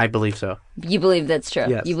 I believe so. You believe that's true?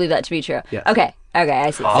 Yes. You believe that to be true? Yes. Okay, I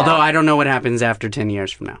see. Although I don't know what happens after 10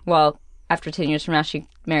 years from now. Well, after 10 years from now, she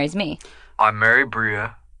marries me. I marry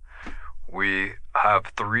Bria. We have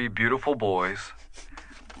 3 beautiful boys.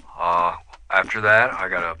 After that, I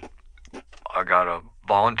got a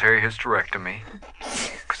voluntary hysterectomy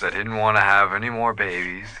because I didn't want to have any more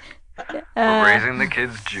babies. We're raising the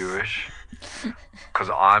kids Jewish because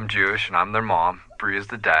I'm Jewish and I'm their mom. Bria's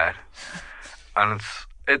the dad, and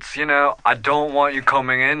it's I don't want you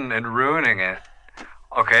coming in and ruining it.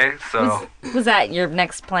 Okay, so Was that your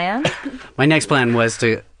next plan? My next plan was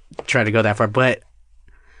to try to go that far, but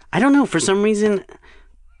I don't know. For some reason,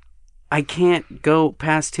 I can't go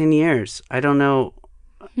past 10 years. I don't know.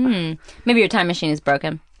 Maybe your time machine is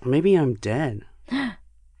broken. Maybe I'm dead.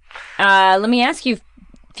 Let me ask you,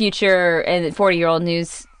 future 40-year-old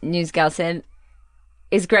news gal Sid,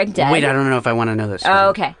 is Greg dead? Wait, I don't know if I want to know this. Oh,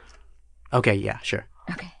 okay. Okay, yeah, sure.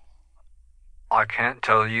 Okay. I can't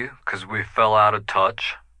tell you because we fell out of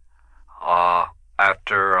touch.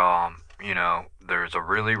 After, there's a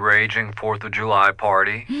really raging 4th of July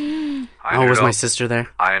party. Was my sister there?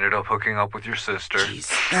 I ended up hooking up with your sister.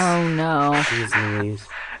 Jesus. Oh, no. Jeez Louise.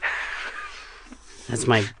 That's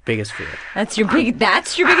my biggest fear. That's your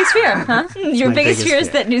biggest fear, huh? Your my biggest biggest fear is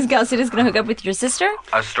fear. that News Gal Sid is going to hook up with your sister?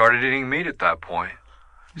 I started eating meat at that point.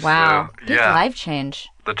 Wow. So, Big yeah. life change.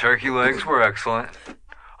 The turkey legs were excellent.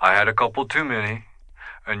 I had a couple too many.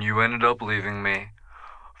 And you ended up leaving me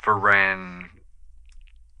for Randall.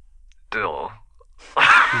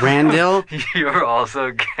 Randall? You're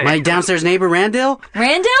also gay. My downstairs neighbor, Randall?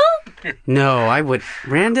 Randall? No, I would.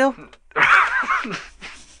 Randall?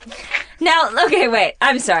 Now, okay, wait.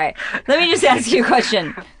 I'm sorry. Let me just ask you a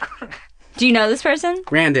question. Do you know this person?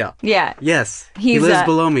 Randall. Yeah. Yes. He He's, lives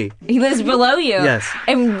below me. He lives below you? Yes.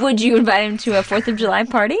 And would you invite him to a 4th of July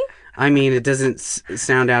party? I mean, it doesn't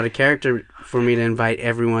sound out of character for me to invite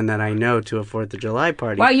everyone that I know to a 4th of July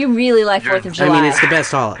party. Wow, you really like 4th of July. I mean, it's the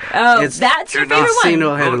best holiday. Oh, it's that's your You're not favorite one?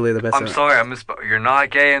 single-handedly the best I'm holiday. sorry, I misspoke. You're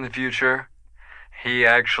not gay in the future. He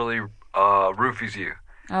actually roofies you.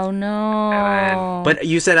 Oh, no. And- But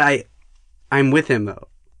you said I'm with him, though.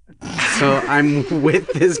 So I'm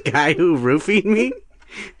with this guy who roofied me?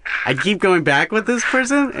 I keep going back with this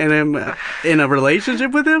person, and I'm in a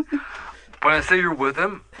relationship with him? When I say you're with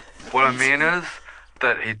him, what I mean is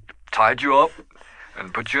that he tied you up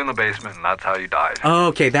and put you in the basement, and that's how you died. Oh,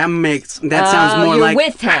 okay, that sounds more you're like...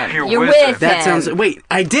 with him. You're You're with with him. him. That sounds... Wait,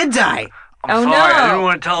 I did die! I'm Oh, sorry, I no. didn't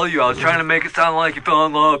want to tell you. I was trying to make it sound like you fell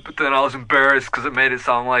in love, but then I was embarrassed because it made it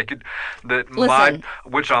sound like Listen.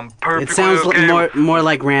 which I'm perfectly It sounds okay with. more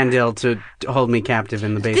like Randall to hold me captive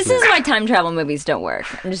in the basement. This is why time travel movies don't work.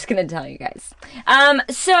 I'm just gonna tell you guys.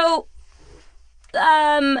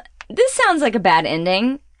 This sounds like a bad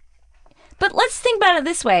ending. But let's think about it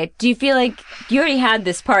this way. Do you feel like you already had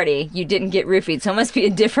this party, you didn't get roofied, so it must be a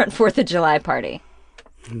different 4th of July party?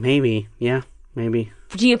 Maybe, yeah, maybe.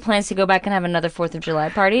 Do you have plans to go back and have another 4th of July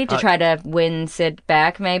party to try to win Sid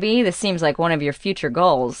back, maybe? This seems like one of your future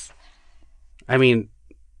goals. I mean,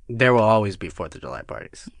 there will always be 4th of July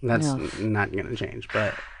parties. That's No. not going to change.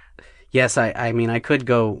 But yes, I mean, I could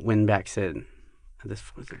go win back Sid at this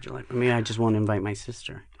 4th of July. I mean, I just won't invite my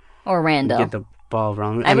sister. Or Randall. Get the ball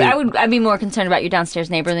wrong. I'd be more concerned about your downstairs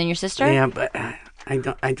neighbor than your sister. Yeah, but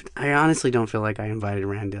I honestly don't feel like I invited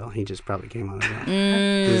Randall. He just probably came on his own.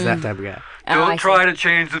 He's that type of guy. Oh, I Don't see. try to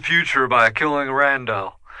change the future by killing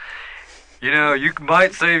Randall. You know, you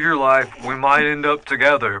might save your life. We might end up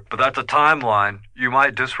together, but that's a timeline. You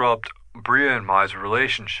might disrupt Bria and my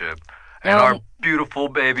relationship. And No. our beautiful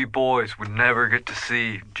baby boys would never get to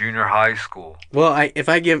see junior high school. Well, if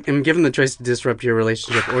I am given the choice to disrupt your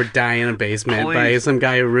relationship or die in a basement by Please. some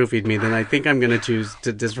guy who roofied me, then I think I'm going to choose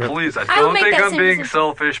to disrupt. Please, I would don't make think that I'm same being decision.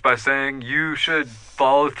 selfish by saying you should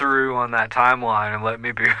follow through on that timeline and let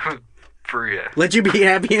me be free. Let you be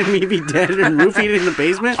happy and me be dead and roofied in the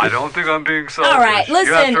basement? I don't think I'm being selfish. All right, You have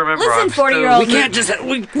listen, to remember, listen, I'm 40-year-old We can't just...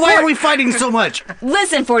 why are we fighting so much?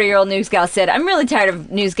 Listen, 40-year-old news gal said, I'm really tired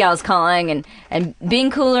of news gals calling and being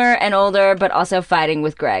cooler and older, but also fighting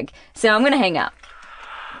with Greg. So I'm going to hang up.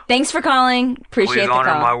 Thanks for calling. Appreciate Please the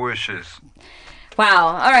honor call. my wishes. Wow.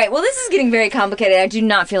 All right. Well, this is getting very complicated. I do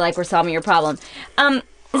not feel like we're solving your problem.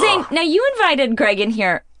 Zane, now you invited Greg in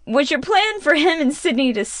here. Was your plan for him and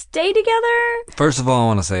Sydney to stay together? First of all, I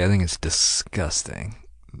want to say I think it's disgusting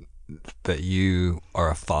that you are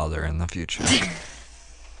a father in the future.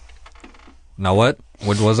 Now what?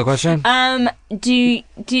 What was the question?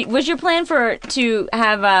 Was your plan to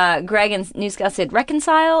have Greg and News Gal Sid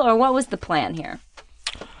reconcile, or what was the plan here?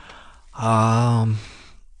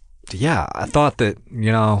 Yeah, I thought that,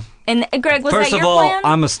 And Greg, was first that of your all, plan?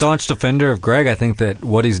 I'm a staunch defender of Greg. I think that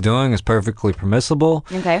what he's doing is perfectly permissible.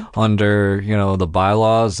 Okay. Under, the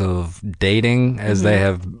bylaws of dating as they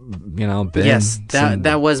have, been. Yes, since-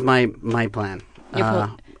 that was my plan.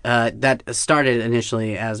 Your That started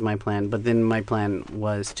initially as my plan, but then my plan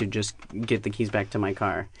was to just get the keys back to my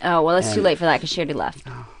car. Oh well, it's too late for that because she already left.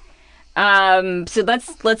 So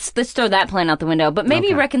let's throw that plan out the window. But maybe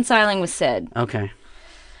Okay. reconciling with Sid. Okay.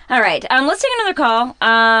 All right. Let's take another call.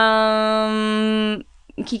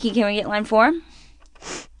 Kiki, can we get line 4?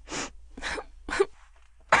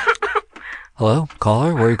 Hello,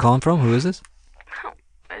 caller. Where are you calling from? Who is this?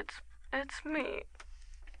 It's me,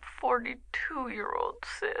 42-year-old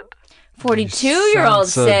Sid. 42-year-old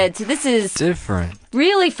Sounds so Sid. So this is Different.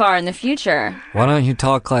 really far in the future. Why don't you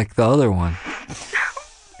talk like the other one?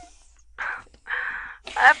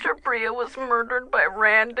 After Bria was murdered by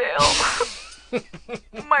Randall,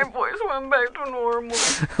 My voice went back to normal.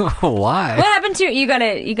 Why? What happened to you? You got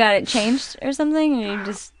it changed or something? Or you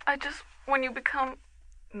just When you become...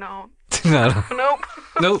 No. No. Nope.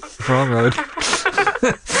 Nope. Wrong road.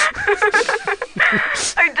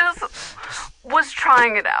 I just was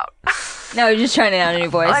trying it out. no, you're just trying it out in your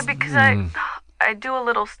voice. Because I do a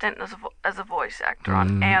little stint as a voice actor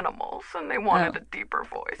on Animals, and they wanted a deeper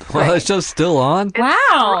voice. Well, that show's still on. It's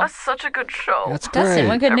Wow. such a good show. That's Dustin, great.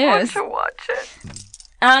 what good Everyone news. should watch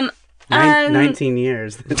it. 19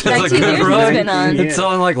 years. That's a 19 good years run. it's been on. It's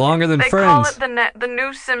on like longer than They Friends. call it the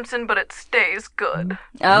new Simpson, but it stays good.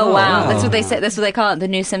 Oh, wow. wow. That's what they say. That's what they call it, the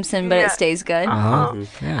new Simpson, but Yeah. it stays good. Uh-huh.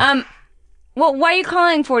 Yeah. Well, why are you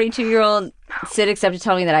calling 42-year-old Sid except to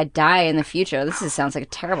tell me that I die in the future? Sounds like a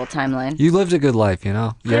terrible timeline. You lived a good life, you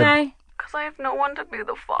know. Did I? Because I have no one to be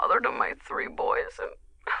the father to my 3 boys. And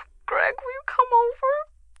Greg, will you come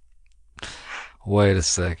over? Wait a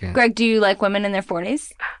second. Greg, do you like women in their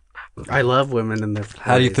 40s? I love women in their 40s.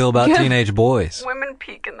 How do you feel about teenage boys? Women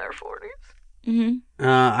peak in their 40s. Mm-hmm.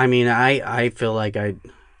 I mean, I feel like I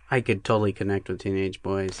could totally connect with teenage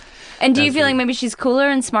boys. And do you feel like maybe she's cooler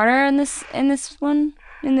and smarter in this one?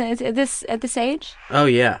 At this age? Oh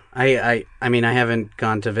yeah. I mean, I haven't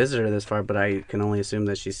gone to visit her this far, but I can only assume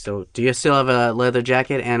that she's still... Do you still have a leather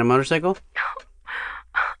jacket and a motorcycle?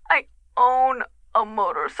 I own a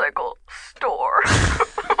motorcycle store.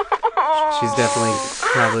 She's definitely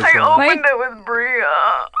probably... I still- opened it with Bria.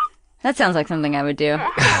 That sounds like something I would do.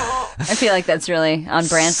 I feel like that's really on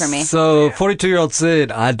brand for me. So, 42-year-old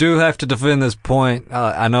Sid, I do have to defend this point.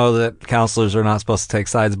 I know that counselors are not supposed to take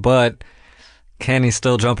sides, but can he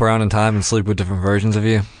still jump around in time and sleep with different versions of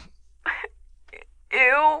you?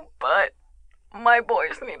 Ew, but my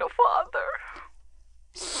boys need a father.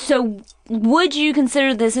 So, would you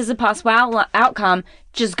consider this as a possible outcome,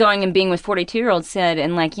 just going and being with 42-year-old Sid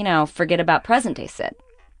and, forget about present-day Sid?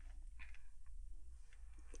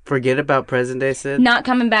 Forget about present-day Sid? Not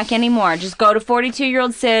coming back anymore. Just go to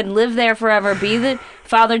 42-year-old Sid, live there forever, be the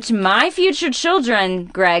father to my future children,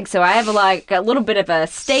 Greg, so I have a little bit of a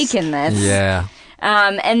stake in this. Yeah.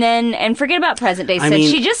 And forget about present-day Sid.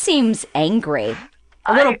 She just seems angry.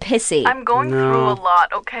 A little pissy. I'm going through a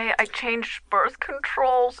lot, okay? I changed birth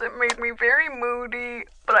controls. It made me very moody,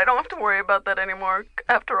 but I don't have to worry about that anymore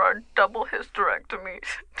after our double hysterectomy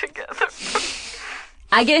together.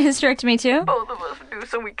 I get a hysterectomy too? Both of us do,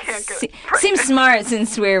 so we can't get pregnant. Seems smart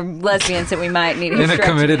since we're lesbians that we might need a hysterectomy. In a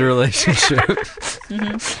committed relationship.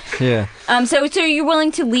 Mm-hmm. Yeah. So you're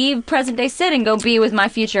willing to leave present-day Sid and go be with my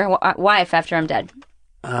future wife after I'm dead?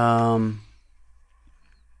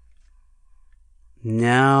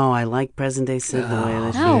 No, I like present-day Sid the way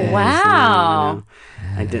that she is. Oh, wow. No.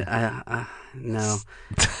 I did. No.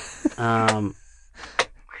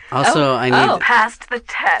 Also, I need. Passed the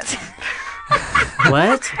test.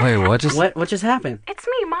 What? Wait, what just... What just happened? It's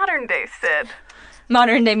me, modern day Sid.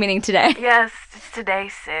 Modern day meaning today. Yes, it's today,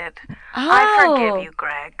 Sid. Oh. I forgive you,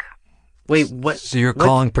 Greg. Wait, what? So you're what?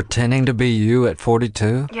 calling pretending to be you at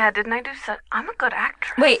 42? Yeah, didn't I do so? I'm a good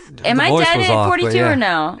actress. Wait, am The I voice dead was at off, 42 but yeah. or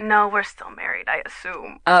no? No, we're still married, I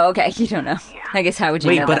assume. Oh, okay. You don't know. Yeah. I guess how would you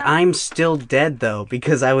Wait, know but that? I'm still dead though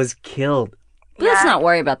because I was killed. Let's not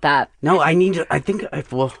worry about that. No, I need to. I think. I'm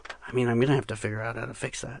gonna have to figure out how to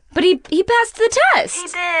fix that. But he passed the test. He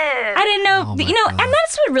did. I didn't know. Oh but, my and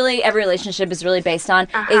that's what really every relationship is really based on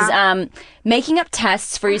is making up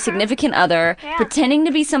tests for your significant other, pretending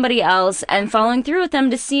to be somebody else, and following through with them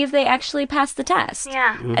to see if they actually pass the test.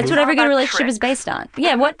 Yeah. That's what every All good about relationship is based on.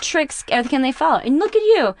 Yeah, what tricks can they follow? And look at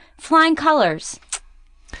you, flying colors.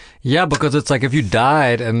 Yeah, because it's like if you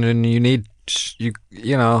died and then you need...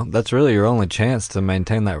 that's really your only chance to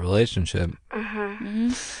maintain that relationship.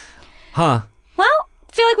 Mm-hmm. Huh. Well,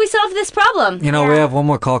 I feel like we solved this problem. We have one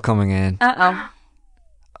more call coming in.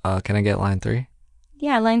 Uh-oh. Can I get line 3?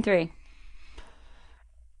 Yeah, line 3.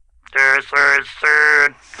 This is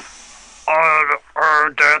Sid on her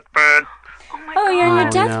deathbed. Oh my Oh, god. you're on your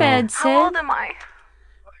no. deathbed, Sid. How old am I?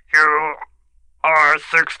 You are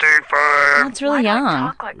 65. That's really Why do I young.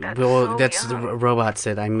 talk like that? Well, so that's the young? robot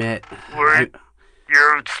Sid. I met.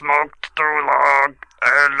 You've smoked too long,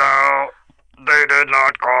 and now they did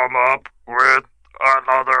not come up with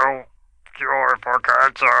another cure for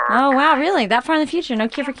cancer. Oh, wow, really? That far in the future? No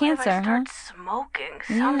cure for Can't believe cancer, I huh? start smoking.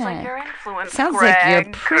 Sounds like Yeah. your influence, Sounds Greg. like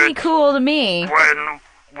you're pretty cool to me. When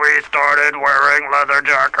we started wearing leather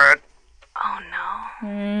jacket, Oh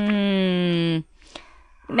no.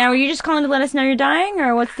 Now, are you just calling to let us know you're dying,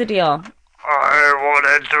 or what's the deal? I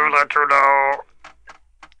wanted to let you know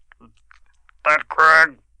that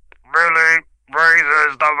Greg really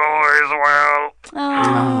raises the boys well.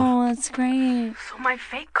 Oh, that's great. So my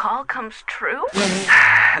fake call comes true?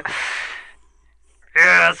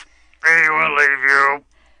 Yes, he will leave you.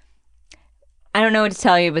 I don't know what to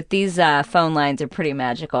tell you, but these phone lines are pretty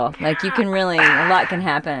magical. Like, you can really, a lot can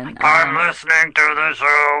happen. I'm listening to the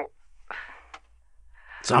show.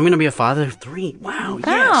 So I'm going to be a father of 3. Wow,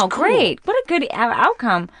 yes, Oh, cool. great. What a good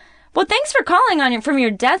outcome. Well, thanks for calling from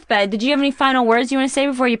your deathbed. Did you have any final words you want to say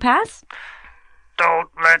before you pass? Don't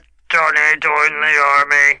let Johnny join the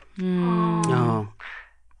army. Oh.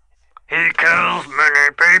 He kills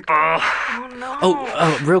many people. Oh, no.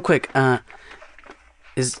 Oh, real quick.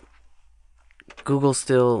 Is Google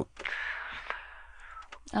still...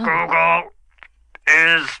 Google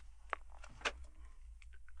is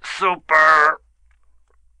super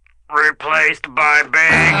replaced by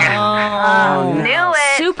Bing. Oh, Knew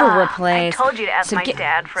it. Super replaced. I told you to ask So my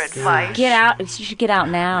dad for advice. Get out. You should get out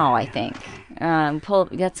now, I think.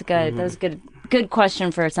 That's a good. That was a good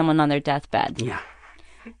question for someone on their deathbed. Yeah.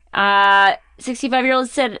 65-year-old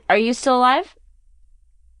said, "Are you still alive?"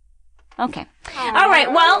 Okay. All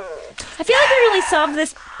right. Well, I feel like we really solved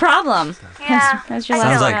this problem. Yeah. That's your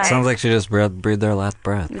Sounds last like she just breathed their last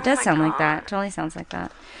breath. It does sound like that. Totally sounds like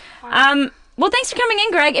that. Well, thanks for coming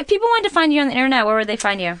in, Greg. If people wanted to find you on the internet, where would they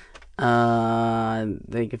find you?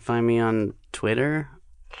 They could find me on Twitter.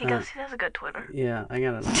 He has a good Twitter. Yeah, I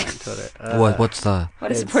got it on Twitter. What's the...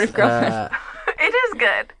 What a supportive girlfriend. It is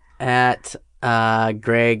good. At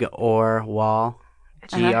Greg Orwall.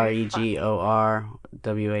 GREGORWALL.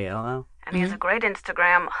 And he has a great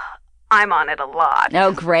Instagram. I'm on it a lot.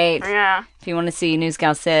 Oh, great. Yeah. If you want to see News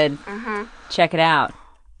Gal Sid, check it out.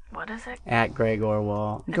 What is it? At Greg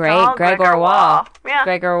Orwall. Great. Greg Orwall. Yeah.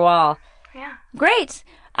 Greg Orwall. Yeah. Great.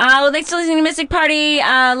 Well, thanks for listening to Mystic Party.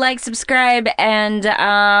 Like, subscribe, and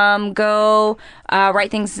go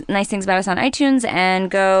write nice things about us on iTunes,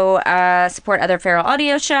 and go support other Feral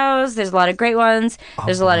Audio shows. There's a lot of great ones.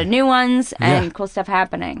 There's a lot of new ones, and cool stuff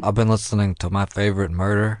happening. I've been listening to My Favorite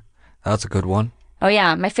Murder. That's a good one. Oh,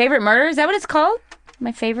 yeah. My Favorite Murder? Is that what it's called?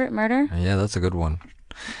 My Favorite Murder? Yeah, that's a good one.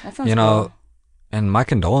 That sounds cool. And my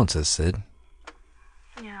condolences, Sid.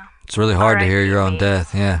 Yeah. It's really hard to hear your own R.I.P.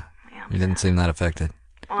 death. Yeah. Yeah. You didn't seem that affected.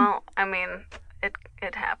 Well, I mean,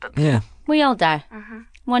 it happened. Yeah. We all die.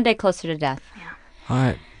 One day closer to death. All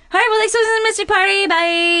right. All right, well, thanks for listening to Mystic Party.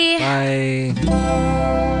 Bye. Bye.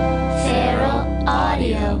 Feral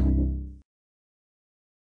Audio.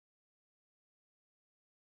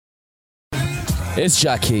 It's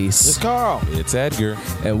Jaquez. It's Carl. It's Edgar.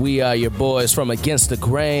 And we are your boys from Against the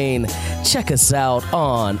Grain. Check us out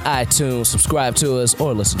on iTunes. Subscribe to us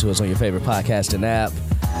or listen to us on your favorite podcasting app.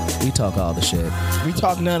 We talk all the shit. We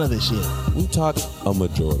talk none of this shit. We talk a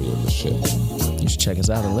majority of the shit. You should check us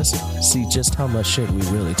out and listen. See just how much shit we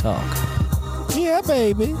really talk. Yeah,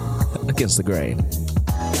 baby. Against the Grain. I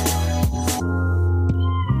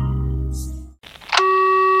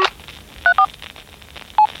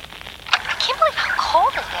can't believe how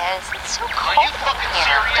cold it is. It's so cold in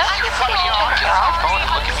here. Don't you think you can get off phone and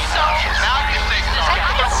look at me now? I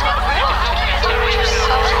think it's so rude. You're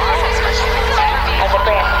so as a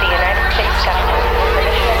branch of the United States government,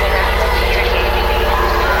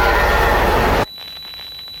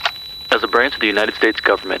 As a branch of the United States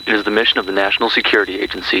government, it is the mission of the National Security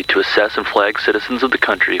Agency to assess and flag citizens of the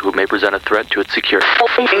country who may present a threat to its security.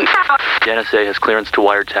 The NSA has clearance to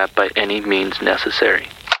wiretap by any means necessary.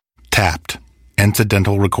 Tapped.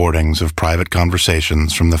 Incidental recordings of private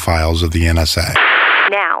conversations from the files of the NSA.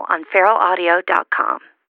 now on feralaudio.com.